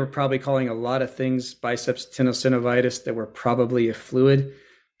think they were probably calling a lot of things biceps tenosynovitis that were probably a fluid,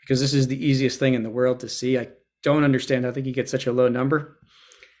 because this is the easiest thing in the world to see. I don't understand how you get such a low number.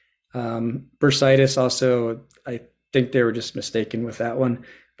 Bursitis also, I think they were just mistaken with that one.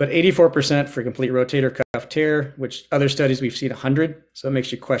 But 84% for complete rotator cuff tear, which other studies we've seen 100. So it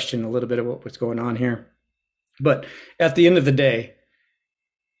makes you question a little bit of what's going on here. But at the end of the day,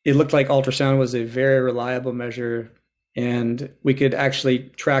 it looked like ultrasound was a very reliable measure, and we could actually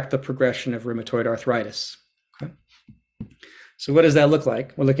track the progression of rheumatoid arthritis. Okay. So what does that look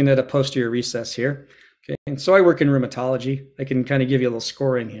like? We're looking at a posterior recess here. Okay. And so I work in rheumatology. I can kind of give you a little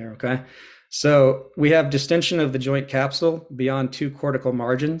scoring here. Okay. So we have distension of the joint capsule beyond 2 cortical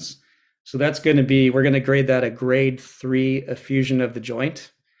margins. So that's going to be, we're going to grade that a grade 3 effusion of the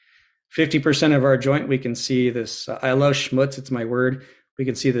joint. 50% of our joint, we can see this, I love schmutz, it's my word. We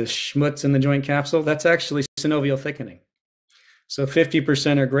can see the schmutz in the joint capsule. That's actually synovial thickening. So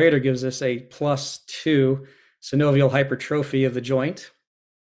 50% or greater gives us a +2 synovial hypertrophy of the joint.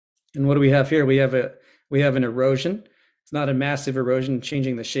 And what do we have here? We have an erosion. It's not a massive erosion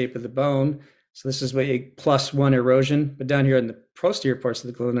changing the shape of the bone, So this is a +1 erosion, but down here in the posterior parts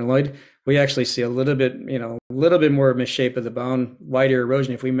of the glenoid, we actually see a little bit more misshape of the bone, wider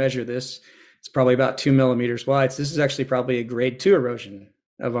erosion. If we measure this, it's probably about 2 millimeters wide. So this is actually probably a grade 2 erosion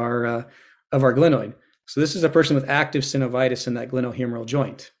of our glenoid. So this is a person with active synovitis in that glenohumeral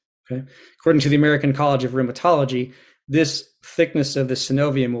joint. Okay. According to the American College of Rheumatology, this thickness of the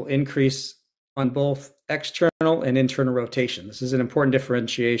synovium will increase on both external and internal rotation. This is an important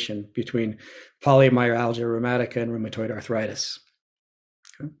differentiation between polymyalgia rheumatica and rheumatoid arthritis.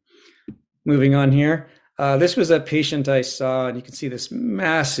 Okay. Moving on here. This was a patient I saw, and you can see this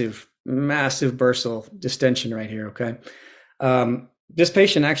massive bursal distension right here, okay? This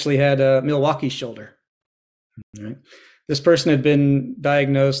patient actually had a Milwaukee shoulder. All right. This person had been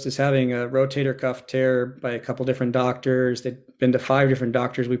diagnosed as having a rotator cuff tear by a couple different doctors. They'd been to 5 different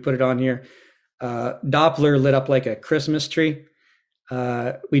doctors. We put it on here. Doppler lit up like a Christmas tree.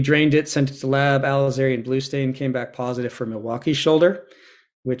 We drained it, sent it to lab. Alizarian blue stain came back positive for Milwaukee shoulder,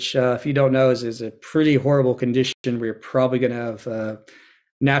 which, if you don't know, is a pretty horrible condition where you're probably going to have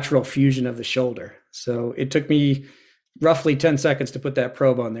natural fusion of the shoulder. So it took me roughly 10 seconds to put that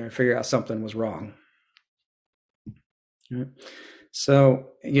probe on there and figure out something was wrong. All right.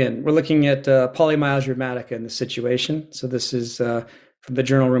 So again, we're looking at polymyalgia rheumatica in this situation. So this is from the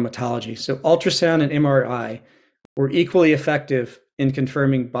journal Rheumatology. So ultrasound and MRI were equally effective in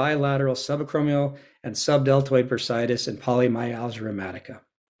confirming bilateral subacromial and subdeltoid bursitis and polymyalgia rheumatica.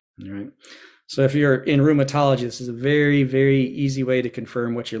 All right. So if you're in rheumatology, this is a very, very easy way to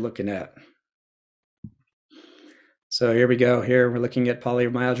confirm what you're looking at. So here we go. Here we're looking at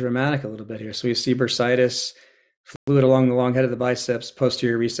polymyalgia rheumatica a little bit here. So we see bursitis, fluid along the long head of the biceps,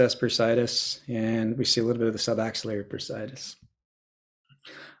 posterior recess bursitis, and we see a little bit of the subaxillary bursitis.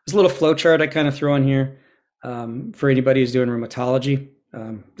 There's a little flow chart I kind of throw in here for anybody who's doing rheumatology.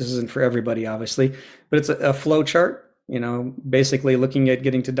 This isn't for everybody, obviously, but it's a flow chart, basically looking at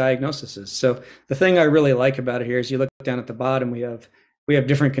getting to diagnoses. So the thing I really like about it here is you look down at the bottom, we have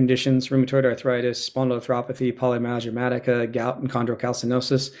different conditions: rheumatoid arthritis, spondyloarthropathy, polymyalgia rheumatica, gout, and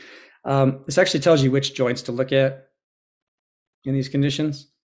chondrocalcinosis. This actually tells you which joints to look at in these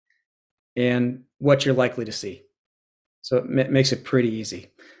conditions and what you're likely to see. So it makes it pretty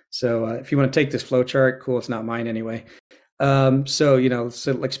easy. So if you want to take this flow chart, cool. It's not mine anyway. So like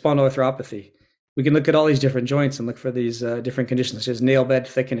spondyloarthropathy, we can look at all these different joints and look for these different conditions, such as nail bed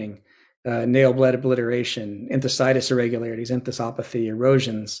thickening, nail bed obliteration, enthesitis irregularities, enthesopathy,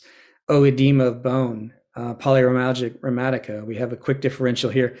 erosions, oedema of bone, polyrheumalgic rheumatica. We have a quick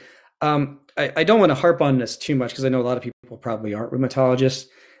differential here. I don't want to harp on this too much because I know a lot of people probably aren't rheumatologists.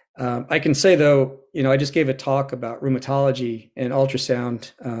 I can say, though, I just gave a talk about rheumatology and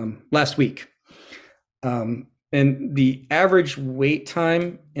ultrasound last week. And the average wait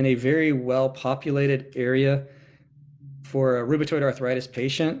time in a very well-populated area for a rheumatoid arthritis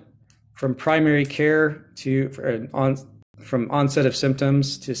patient from primary care from onset of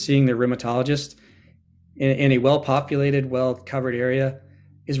symptoms to seeing their rheumatologist in a well-populated, well-covered area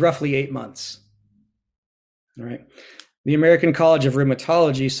is roughly 8 months. All right. The American College of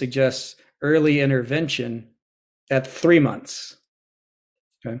Rheumatology suggests early intervention at 3 months.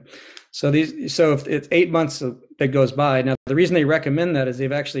 Okay. So if it's 8 months that goes by, now the reason they recommend that is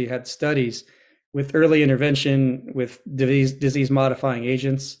they've actually had studies with early intervention with disease modifying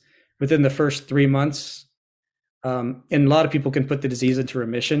agents within the first 3 months. And a lot of people can put the disease into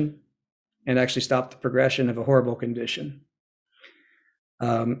remission and actually stop the progression of a horrible condition.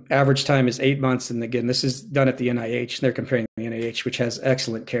 Average time is 8 months. And again, this is done at the NIH, and they're comparing the NIH, which has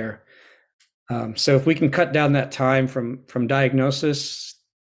excellent care. So if we can cut down that time from diagnosis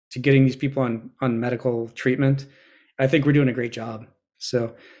to getting these people on medical treatment, I think we're doing a great job.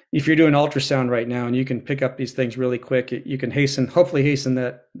 So if you're doing ultrasound right now and you can pick up these things really quick, you can hopefully hasten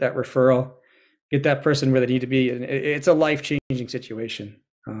that referral, get that person where they need to be. And it's a life-changing situation.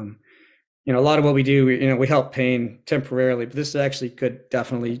 A lot of what we do, we help pain temporarily, but this actually could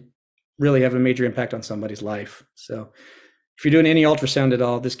definitely really have a major impact on somebody's life. So if you're doing any ultrasound at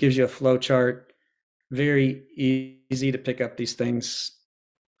all, this gives you a flow chart, very easy to pick up these things,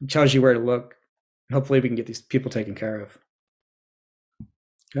 it tells you where to look. Hopefully we can get these people taken care of.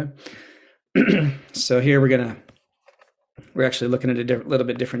 Okay. So here we're actually looking at a little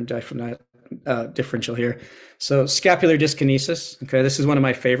bit different differential here. So scapular dyskinesis. Okay. This is one of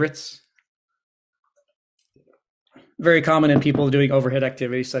my favorites. Very common in people doing overhead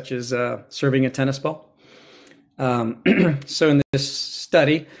activities such as serving a tennis ball. So in this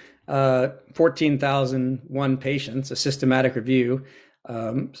study, 14,001 patients, a systematic review,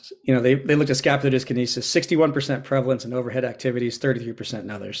 they looked at scapular dyskinesis, 61% prevalence in overhead activities, 33%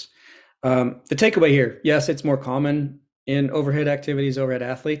 in others. The takeaway here, yes, it's more common in overhead activities, overhead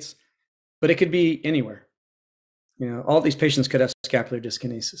athletes, but it could be anywhere. All these patients could have scapular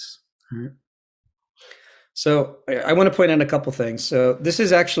dyskinesis. All right. So I want to point out a couple things. So this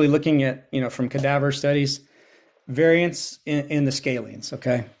is actually looking at, from cadaver studies, variance in the scalenes.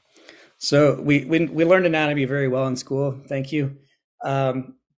 Okay. So we learned anatomy very well in school. Thank you.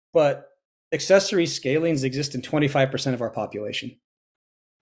 But accessory scalenes exist in 25% of our population.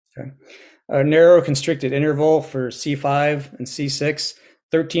 Okay. A narrow constricted interval for C5 and C6,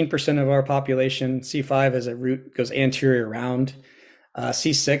 13% of our population. C5 as a root goes anterior round.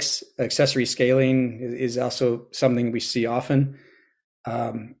 C6 accessory scalene is also something we see often.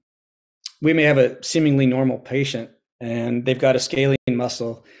 We may have a seemingly normal patient and they've got a scalene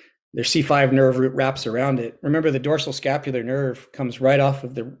muscle. Their C5 nerve root wraps around it. Remember, the dorsal scapular nerve comes right off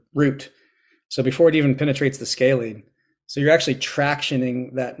of the root. So before it even penetrates the scalene. So you're actually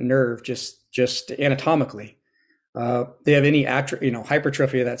tractioning that nerve just anatomically. They have any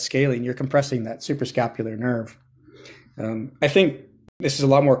hypertrophy of that scalene, you're compressing that suprascapular nerve. I think this is a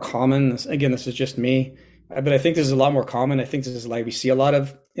lot more common. Again, this is just me, but I think this is a lot more common. I think this is like we see a lot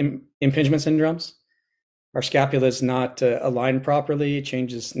of impingement syndromes. Our scapula is not aligned properly.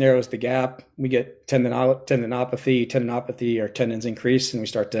 It narrows the gap. We get tendinopathy, our tendons increase, and we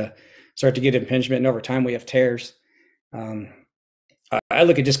start to get impingement. And over time, we have tears. I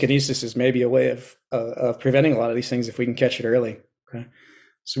look at dyskinesis as maybe a way of preventing a lot of these things if we can catch it early. Okay,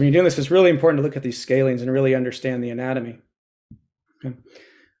 so when you're doing this, it's really important to look at these scalenes and really understand the anatomy.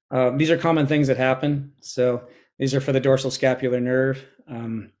 Okay. These are common things that happen. So these are for the dorsal scapular nerve.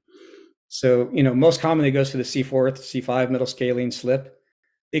 So, most commonly it goes to the C4, C5 middle scalene slip.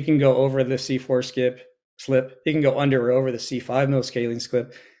 It can go over the C4 slip. It can go under or over the C5 middle scalene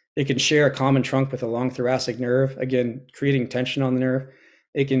slip. It can share a common trunk with a long thoracic nerve, again, creating tension on the nerve.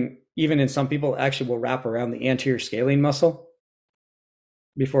 It can, even in some people, actually will wrap around the anterior scalene muscle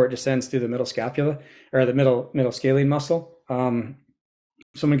before it descends through the middle scapula or the middle scalene muscle.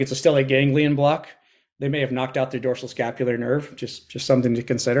 Someone gets a stellate ganglion block, they may have knocked out their dorsal scapular nerve, just something to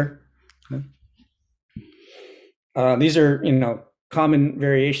consider. These are, common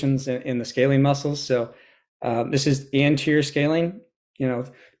variations in the scalene muscles. So this is the anterior scalene,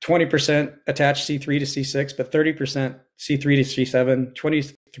 20% attached C3 to C6, but 30% C3 to C7,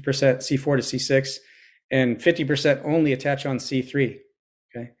 20% C4 to C6, and 50% only attach on C3.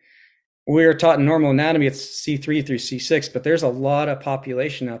 Okay. We're taught in normal anatomy, it's C3 through C6, but there's a lot of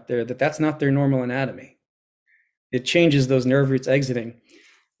population out there that's not their normal anatomy. It changes those nerve roots exiting.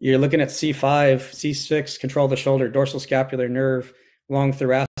 You're looking at C5, C6, control the shoulder, dorsal scapular nerve, long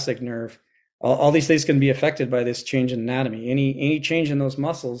thoracic nerve. All these things can be affected by this change in anatomy. Any change in those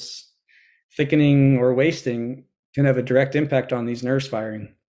muscles, thickening or wasting, can have a direct impact on these nerves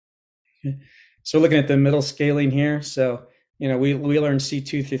firing. Okay. So looking at the middle scalene here, so we learned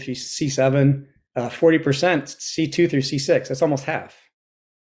C2 through C7, 40% C2 through C6. That's almost half.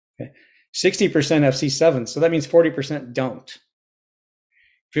 Okay. 60% have C7, so that means 40% don't.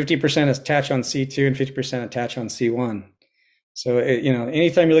 50% attach on C2 and 50% attach on C1. So,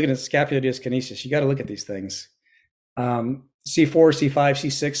 anytime you're looking at scapular dyskinesis, you got to look at these things. C4, C5,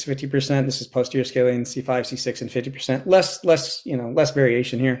 C6, 50%. This is posterior scalene, C5, C6, and 50%. Less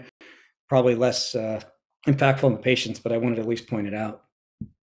variation here. Probably less impactful in the patients, but I wanted to at least point it out.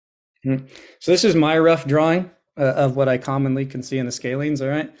 So this is my rough drawing of what I commonly can see in the scalenes, all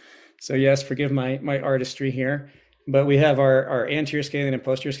right? So yes, forgive my artistry here. But we have our anterior scalene and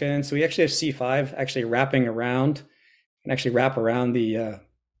posterior scalene. So we actually have C5 actually wrapping around and actually wrap around the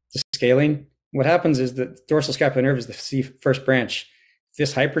scalene. What happens is the dorsal scapular nerve is the first branch. If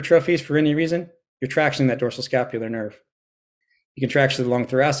this hypertrophies for any reason, you're tractioning that dorsal scapular nerve. You can traction the long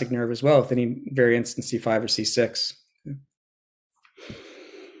thoracic nerve as well with any variance in C5 or C6.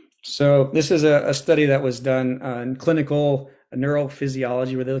 So this is a study that was done in clinical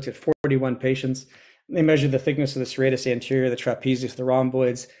neurophysiology where they looked at 41 patients. They measured the thickness of the serratus anterior, the trapezius, the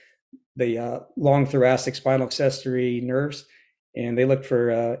rhomboids, the long thoracic spinal accessory nerves, and they looked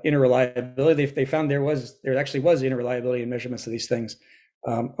for interreliability. They found there actually was interreliability in measurements of these things.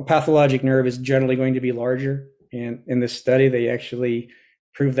 A pathologic nerve is generally going to be larger, and in this study, they actually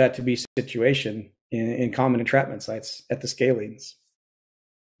proved that to be the situation in common entrapment sites at the scalenes.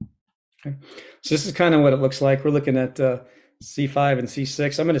 Okay. So this is kind of what it looks like. We're looking at C5 and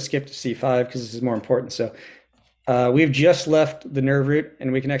C6. I'm going to skip to C5 because this is more important. So we've just left the nerve root,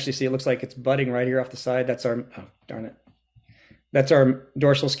 and we can actually see it looks like it's budding right here off the side. That's our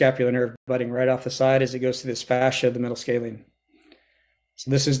dorsal scapular nerve budding right off the side as it goes through this fascia of the middle scalene. So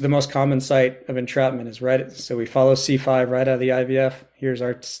this is the most common site of entrapment is right. So we follow C5 right out of the IVF. Here's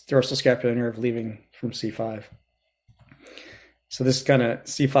our dorsal scapular nerve leaving from C5. So this is kind of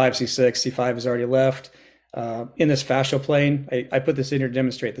C5, C6. C5 is already left. In this fascial plane, I put this in here to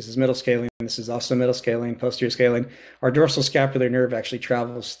demonstrate. This is middle scaling. This is also middle scaling, posterior scaling. Our dorsal scapular nerve actually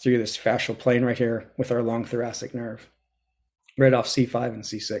travels through this fascial plane right here with our long thoracic nerve, right off C5 and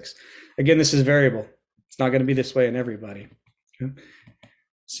C6. Again, this is variable. It's not going to be this way in everybody. Okay.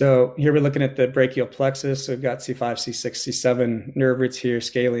 So here we're looking at the brachial plexus. So we've got C5, C6, C7 nerve roots here,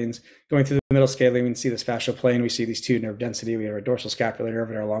 scalenes. Going through the middle scaling, we can see this fascial plane. We see these two nerve density. We have our dorsal scapular nerve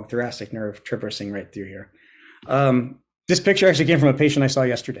and our long thoracic nerve traversing right through here. This picture actually came from a patient I saw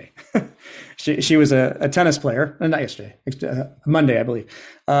yesterday. she was a tennis player, not yesterday, Monday, I believe.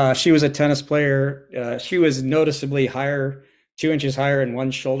 She was a tennis player. She was noticeably higher, 2 inches higher in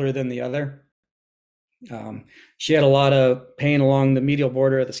one shoulder than the other. She had a lot of pain along the medial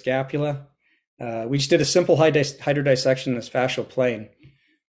border of the scapula. We just did a simple hydrodissection in this fascial plane.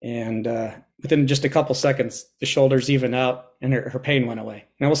 And within just a couple seconds, the shoulders even out and her pain went away.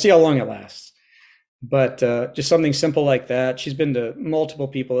 Now we'll see how long it lasts. But just something simple like that. She's been to multiple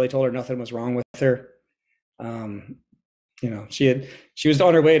people. They told her nothing was wrong with her. She was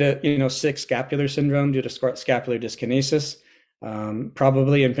on her way to, sick scapular syndrome due to scapular dyskinesis,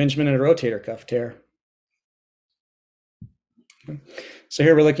 probably impingement and a rotator cuff tear. So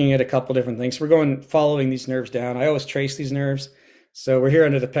here we're looking at a couple different things. We're following these nerves down. I always trace these nerves. So we're here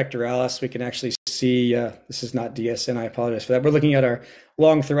under the pectoralis. We can actually see, this is not DSN, I apologize for that. We're looking at our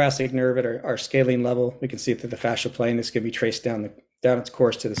long thoracic nerve at our scalene level. We can see it through the fascial plane. This can be traced down its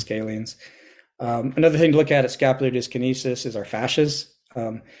course to the scalenes. Another thing to look at scapular dyskinesis is our fascias.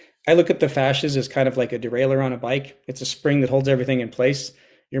 I look at the fascias as kind of like a derailleur on a bike. It's a spring that holds everything in place.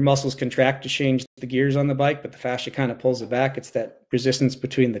 Your muscles contract to change the gears on the bike, but the fascia kind of pulls it back. It's that resistance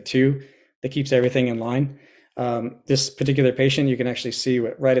between the two that keeps everything in line. This particular patient, you can actually see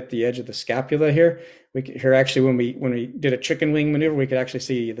right at the edge of the scapula here. Actually, when we did a chicken wing maneuver, we could actually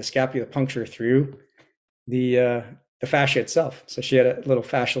see the scapula puncture through the fascia itself. So she had a little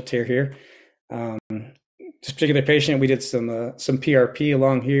fascial tear here. This particular patient, we did some PRP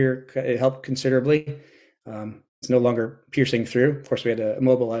along here. It helped considerably. It's no longer piercing through. Of course, we had to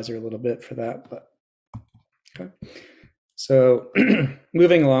immobilize her a little bit for that. But okay. So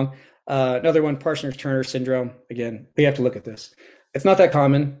moving along, another one, Parsonage-Turner syndrome. Again, we have to look at this. It's not that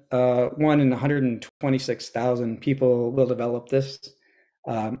common. 1 in 126,000 people will develop this.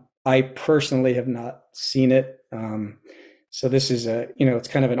 I personally have not seen it. So this is it's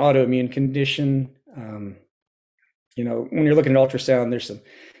kind of an autoimmune condition. When you're looking at ultrasound,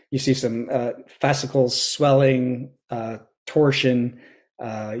 you see some fascicles swelling, torsion.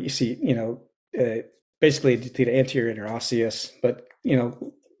 You see, basically to the anterior interosseous. But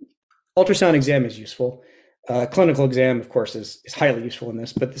ultrasound exam is useful. Clinical exam, of course, is highly useful in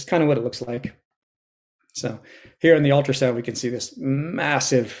this. But this is kind of what it looks like. So here in the ultrasound, we can see this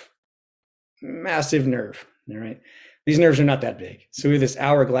massive nerve. All right. These nerves are not that big. So we have this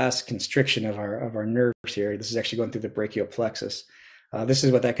hourglass constriction of our nerves here. This is actually going through the brachial plexus. This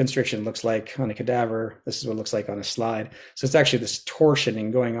is what that constriction looks like on a cadaver. This is what it looks like on a slide. So it's actually this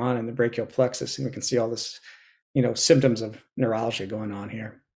torsioning going on in the brachial plexus. And we can see all this, symptoms of neuralgia going on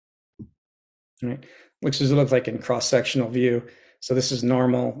here. All right. Looks as it looks like in cross-sectional view. So this is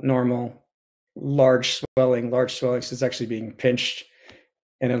normal, large swelling. So it's actually being pinched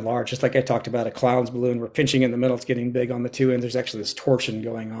and enlarged, just like I talked about a clown's balloon. We're pinching in the middle, it's getting big on the two ends. There's actually this torsion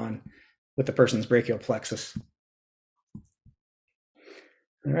going on with the person's brachial plexus.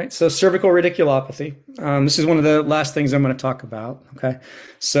 All right, so cervical radiculopathy. This is one of the last things I'm going to talk about, okay?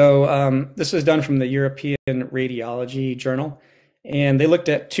 So this was done from the European Radiology Journal, and they looked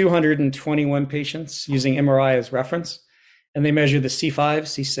at 221 patients using MRI as reference, and they measured the C5,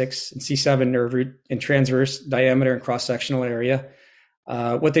 C6, and C7 nerve root in transverse diameter and cross-sectional area.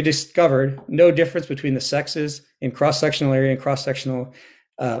 What they discovered, no difference between the sexes in cross-sectional area and cross-sectional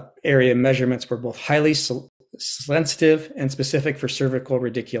area measurements were both highly sensitive and specific for cervical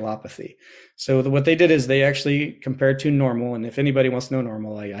radiculopathy. So what they did is they actually compared to normal, and if anybody wants to know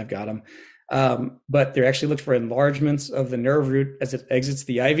normal, I've got them. But they actually looked for enlargements of the nerve root as it exits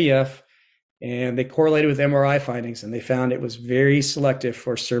the IVF, and they correlated with MRI findings, and they found it was very selective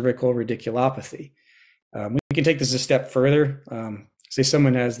for cervical radiculopathy. We can take this a step further. Say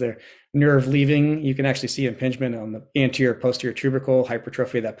someone has their nerve leaving, you can actually see impingement on the anterior posterior tubercle,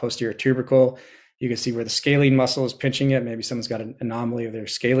 hypertrophy of that posterior tubercle. You can see where the scalene muscle is pinching it. Maybe someone's got an anomaly of their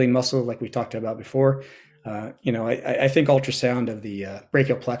scalene muscle, like we talked about before. I think ultrasound of the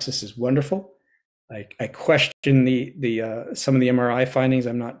brachial plexus is wonderful. I question the some of the MRI findings.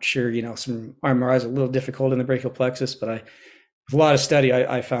 I'm not sure, some MRIs are a little difficult in the brachial plexus, but with a lot of study,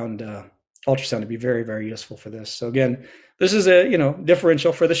 I found ultrasound to be very, very useful for this. So again, this is a,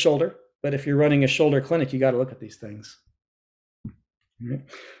 differential for the shoulder, but if you're running a shoulder clinic, you got to look at these things. Right.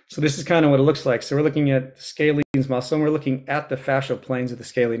 So this is kind of what it looks like. So we're looking at the scalene's muscle, and we're looking at the fascial planes of the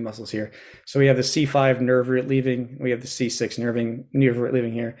scalene muscles here. So we have the C5 nerve root leaving, we have the C6 nerve root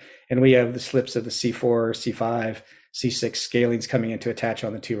leaving here, and we have the slips of the C4, C5, C6 scalenes coming in to attach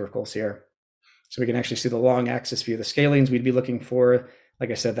on the tubercles here. So we can actually see the long axis view of the scalenes. We'd be looking for,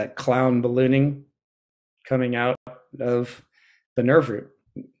 like I said, that clown ballooning coming out of the nerve root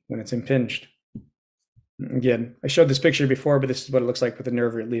when it's impinged. Again, I showed this picture before, but this is what it looks like with the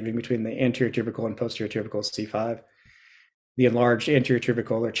nerve root leaving between the anterior tubercle and posterior tubercle of C5. The enlarged anterior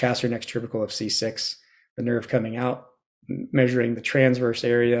tubercle or chancellor next tubercle of C6, the nerve coming out, measuring the transverse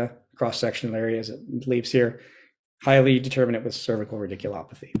area, cross-sectional area as it leaves here, highly determinate with cervical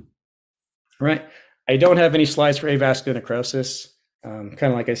radiculopathy. All right. I don't have any slides for avascular necrosis. Kind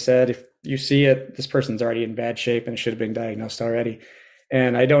of like I said, if you see it, this person's already in bad shape and it should have been diagnosed already.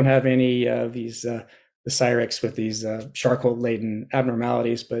 And I don't have any of these the Cyrex with these charcoal-laden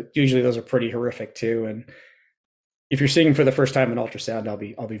abnormalities, but usually those are pretty horrific too. And if you're seeing them for the first time in ultrasound,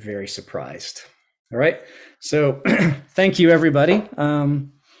 I'll be very surprised. All right. So thank you, everybody.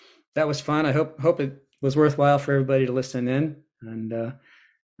 That was fun. I hope it was worthwhile for everybody to listen in. And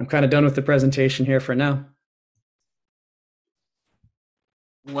I'm kind of done with the presentation here for now.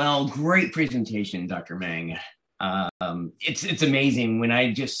 Well, great presentation, Dr. Meng. It's amazing when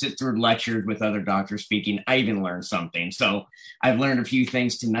I just sit through lectures with other doctors speaking, I even learn something. So I've learned a few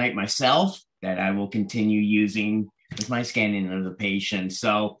things tonight myself that I will continue using with my scanning of the patient.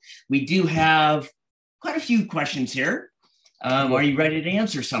 So we do have quite a few questions here. Are you ready to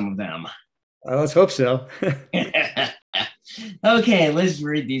answer some of them? Let's hope so. Okay, let's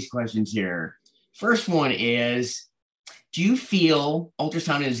read these questions here. First one is, do you feel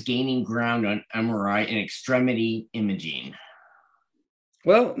ultrasound is gaining ground on MRI and extremity imaging?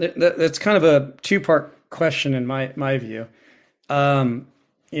 Well, that's kind of a two-part question in my view.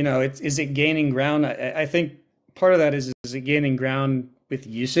 Is it gaining ground? I think part of that is it gaining ground with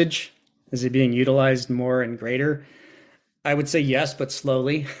usage? Is it being utilized more and greater? I would say yes, but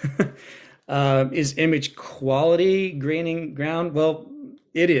slowly. Is image quality gaining ground? Well,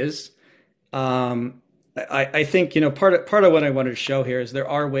 it is. I think, part of what I wanted to show here is there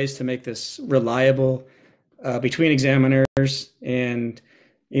are ways to make this reliable between examiners and,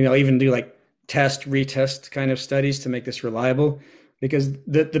 even do like retest kind of studies to make this reliable. Because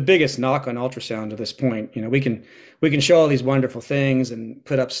the biggest knock on ultrasound to this point, we can show all these wonderful things and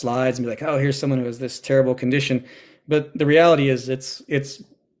put up slides and be like, oh, here's someone who has this terrible condition. But the reality is it's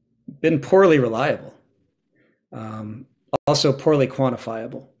been poorly reliable, also poorly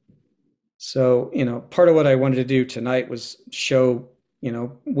quantifiable. So, part of what I wanted to do tonight was show,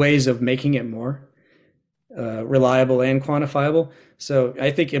 ways of making it more reliable and quantifiable. So I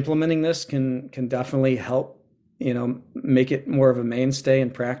think implementing this can definitely help, make it more of a mainstay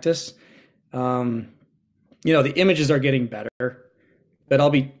in practice. The images are getting better, but I'll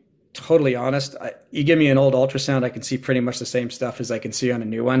be totally honest. You give me an old ultrasound, I can see pretty much the same stuff as I can see on a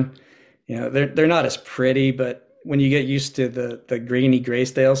new one. They're not as pretty, but when you get used to the greeny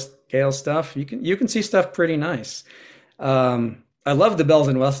grayscale stuff, you can see stuff pretty nice. I love the bells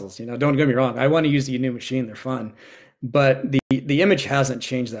and whistles. Don't get me wrong. I want to use the new machine; they're fun, but the image hasn't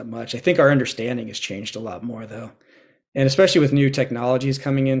changed that much. I think our understanding has changed a lot more, though, and especially with new technologies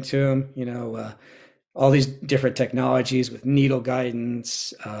coming into them. All these different technologies with needle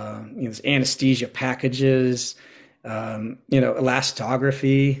guidance, there's anesthesia packages,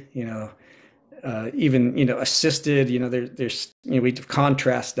 elastography, even assisted. There's we have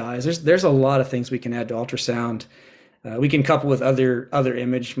contrast dyes. There's a lot of things we can add to ultrasound. We can couple with other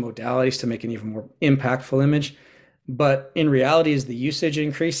image modalities to make an even more impactful image. But in reality, is the usage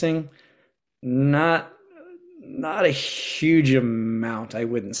increasing? Not a huge amount, I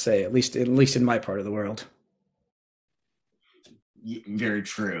wouldn't say, at least in my part of the world. Very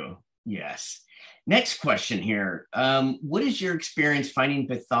true. Yes. Next question here. What is your experience finding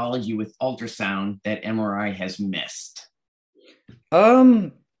pathology with ultrasound that MRI has missed?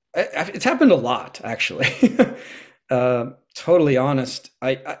 It's happened a lot, actually. Totally honest.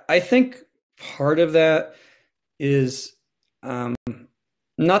 I think part of that is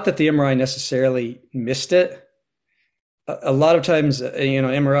not that the MRI necessarily missed it. A lot of times,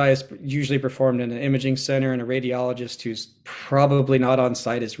 MRI is usually performed in an imaging center, and a radiologist who's probably not on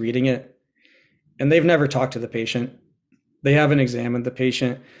site is reading it. And they've never talked to the patient. They haven't examined the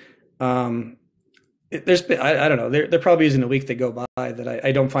patient. there's been, I don't know, there probably isn't a week that go by that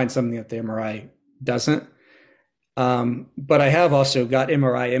I don't find something that the MRI doesn't. But I have also got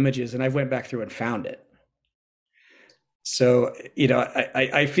MRI images and I went back through and found it. So,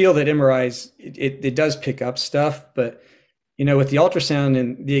 I feel that MRIs, it does pick up stuff, but, with the ultrasound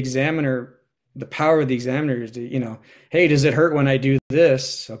and the examiner, the power of the examiner is to, hey, does it hurt when I do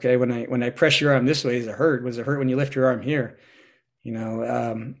this? Okay. When I press your arm this way, does it hurt? Was it hurt when you lift your arm here?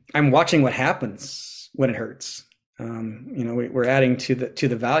 I'm watching what happens when it hurts. We're adding to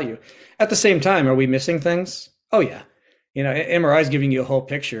the value. At the same time, are we missing things? Oh yeah. MRI is giving you a whole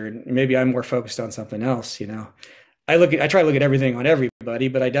picture, and maybe I'm more focused on something else. I try to look at everything on everybody,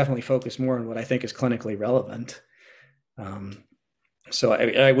 but I definitely focus more on what I think is clinically relevant. So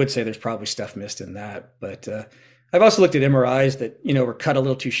I would say there's probably stuff missed in that, but I've also looked at MRIs that were cut a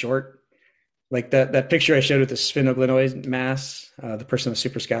little too short, like that picture I showed with the sphenoglenoid mass, the person with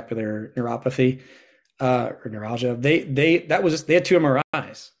suprascapular neuropathy or neuralgia. They had two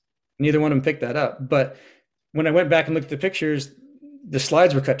MRIs. Neither one of them picked that up, but when I went back and looked at the pictures, the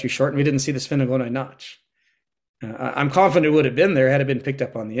slides were cut too short, and we didn't see the sphenoglenoid notch. I'm confident it would have been there had it been picked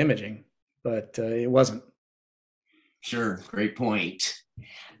up on the imaging, but it wasn't. Sure, great point.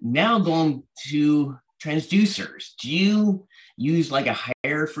 Now going to transducers. Do you use like a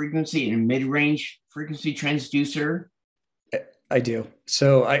higher frequency and mid-range frequency transducer? I do.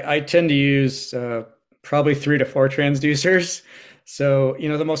 So I tend to use probably 3 to 4 transducers. So,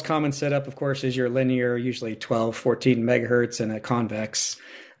 the most common setup, of course, is your linear, usually 12, 14 megahertz and a convex.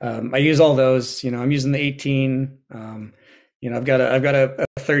 I use all those. I'm using the 18. I've got a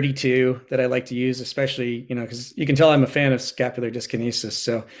 32 that I like to use, especially, because you can tell I'm a fan of scapular dyskinesis.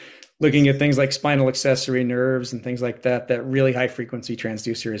 So looking at things like spinal accessory nerves and things like that, that really high frequency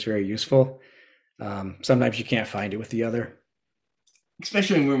transducer is very useful. Sometimes you can't find it with the other.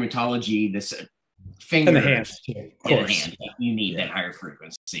 Especially in rheumatology, this finger and the hands, of course. You need that higher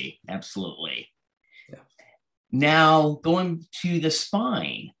frequency. Absolutely. Yeah. Now going to the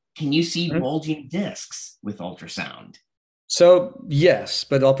spine, can you see bulging discs with ultrasound? So yes,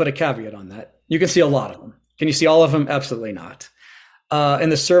 but I'll put a caveat on that. You can see a lot of them. Can you see all of them? Absolutely not. In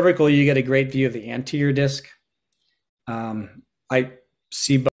the cervical, you get a great view of the anterior disc. I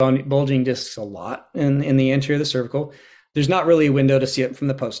see bulging discs a lot in the anterior of the cervical. There's not really a window to see it from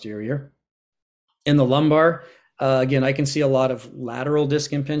the posterior. In the lumbar, again, I can see a lot of lateral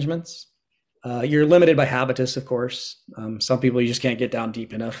disc impingements. You're limited by habitus, of course. Some people you just can't get down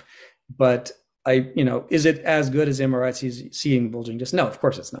deep enough. But is it as good as MRI seeing bulging discs? No, of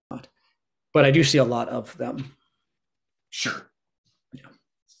course it's not. But I do see a lot of them. Sure. Yeah.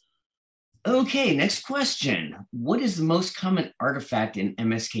 Okay, next question. What is the most common artifact in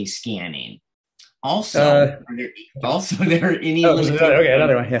MSK scanning? Also, there are any... okay,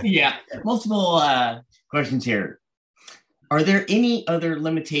 another one. Yeah, multiple questions here. Are there any other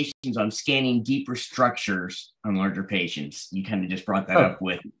limitations on scanning deeper structures on larger patients? You kind of just brought that up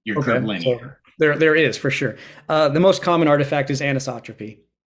with your curve linear. So there is, for sure. The most common artifact is anisotropy.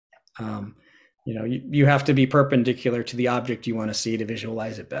 You have to be perpendicular to the object you want to see to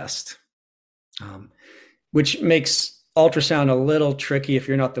visualize it best, which makes ultrasound a little tricky if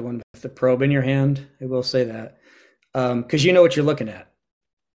you're not the one with the probe in your hand. I will say that, because you know what you're looking at.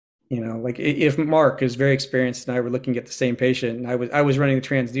 Like if Mark is very experienced and I were looking at the same patient and I was running the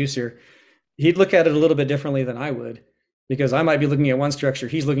transducer, he'd look at it a little bit differently than I would, because I might be looking at one structure,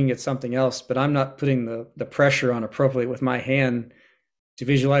 he's looking at something else, but I'm not putting the pressure on appropriately with my hand to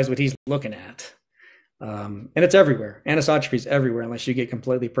visualize what he's looking at. And it's everywhere. Anisotropy is everywhere unless you get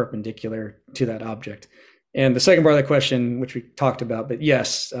completely perpendicular to that object. And the second part of the question, which we talked about, but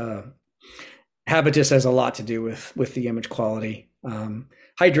yes, habitus has a lot to do with the image quality.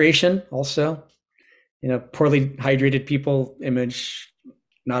 Hydration also, poorly hydrated people image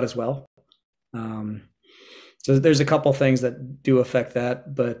not as well. So there's a couple things that do affect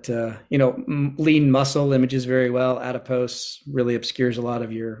that, but lean muscle images very well. Adipose really obscures a lot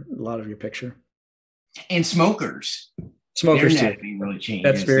of your picture. And smokers too. Really changes.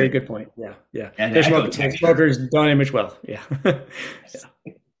 That's a very good point. Yeah. Smokers don't image well. Yeah.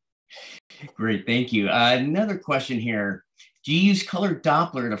 Yeah. Great, thank you. Another question here. Do you use color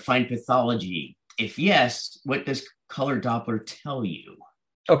Doppler to find pathology? If yes, what does color Doppler tell you?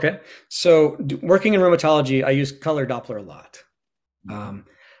 Okay, so working in rheumatology, I use color Doppler a lot.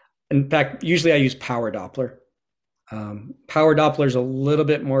 In fact, usually I use power Doppler. Power Doppler is a little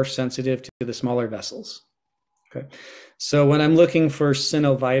bit more sensitive to the smaller vessels. Okay, so when I'm looking for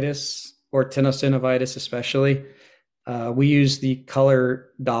synovitis or tenosynovitis especially, we use the color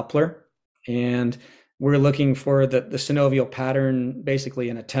Doppler. And we're looking for the synovial pattern, basically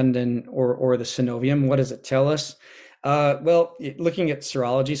in a tendon or the synovium. What does it tell us? Well, looking at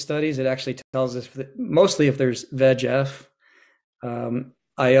serology studies, it actually tells us that mostly if there's VEGF, IL-1,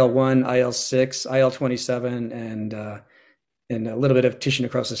 IL-6, IL-27, and a little bit of tissue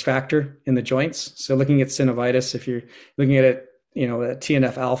necrosis factor in the joints. So looking at synovitis, if you're looking at it,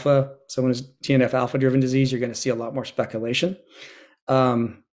 TNF alpha, someone who's TNF alpha driven disease, you're going to see a lot more speculation.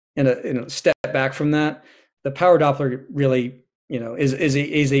 And a step back from that, the power Doppler really,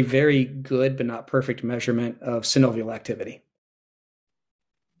 is a very good but not perfect measurement of synovial activity.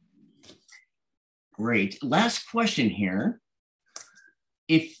 Great. Last question here.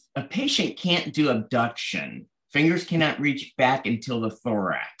 If a patient can't do abduction, fingers cannot reach back until the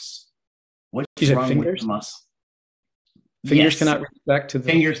thorax, what's wrong with the muscle? Fingers cannot reach back to the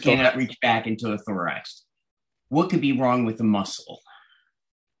fingers cannot reach back into the thorax. What could be wrong with the muscle?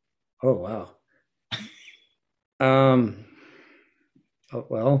 Oh, wow.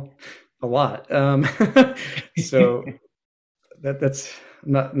 Well, a lot. So that's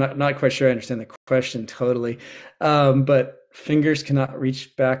not quite sure I understand the question totally. But fingers cannot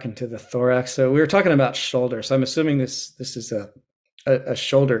reach back into the thorax. So we were talking about shoulder. So I'm assuming this is a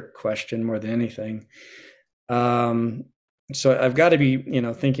shoulder question more than anything. So I've got to be,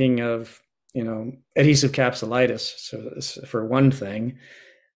 thinking of, adhesive capsulitis. So for one thing,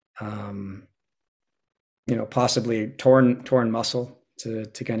 possibly torn muscle to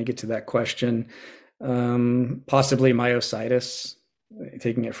kind of get to that question. Possibly myositis,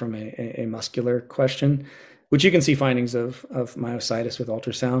 taking it from a muscular question, which you can see findings of myositis with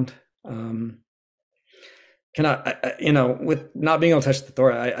ultrasound. With not being able to touch the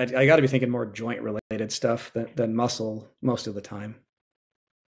thorax, I got to be thinking more joint related stuff than muscle most of the time.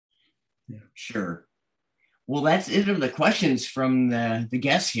 Yeah. Sure. Well, that's it of the questions from the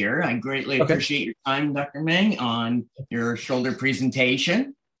guests here. I greatly appreciate your time, Dr. Meng, on your shoulder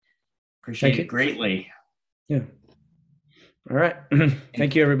presentation. Appreciate it greatly. Yeah. All right.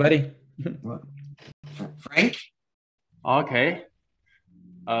 Thank you, everybody. Frank? Okay.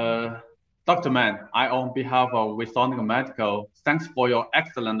 Dr. Meng, on behalf of Wisonic Medical, thanks for your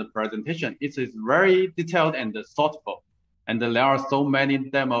excellent presentation. It is very detailed and thoughtful, and there are so many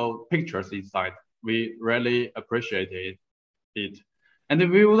demo pictures inside. We really appreciate it. And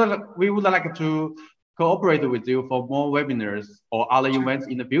we would like to cooperate with you for more webinars or other events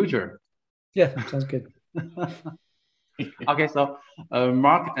in the future. Yeah, sounds good. Okay, so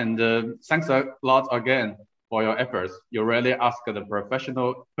Mark, and thanks a lot again for your efforts. You really ask the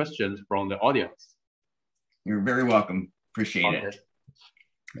professional questions from the audience. You're very welcome. Appreciate it.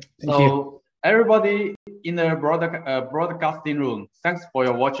 Thank you. Everybody in the broadcasting room, thanks for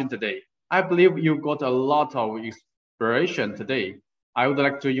your watching today. I believe you got a lot of inspiration today. I would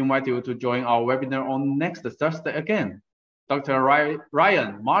like to invite you to join our webinar on next Thursday again. Dr.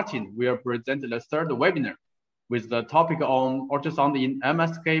 Ryan Martin will present the third webinar with the topic on ultrasound in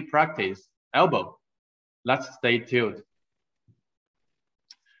MSK practice, elbow. Let's stay tuned.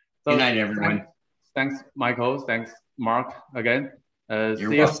 So, good night, everyone. Thanks, Michael. Thanks, Mark, again. You're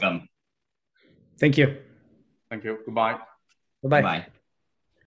welcome. Thank you. Thank you. Goodbye. Bye-bye.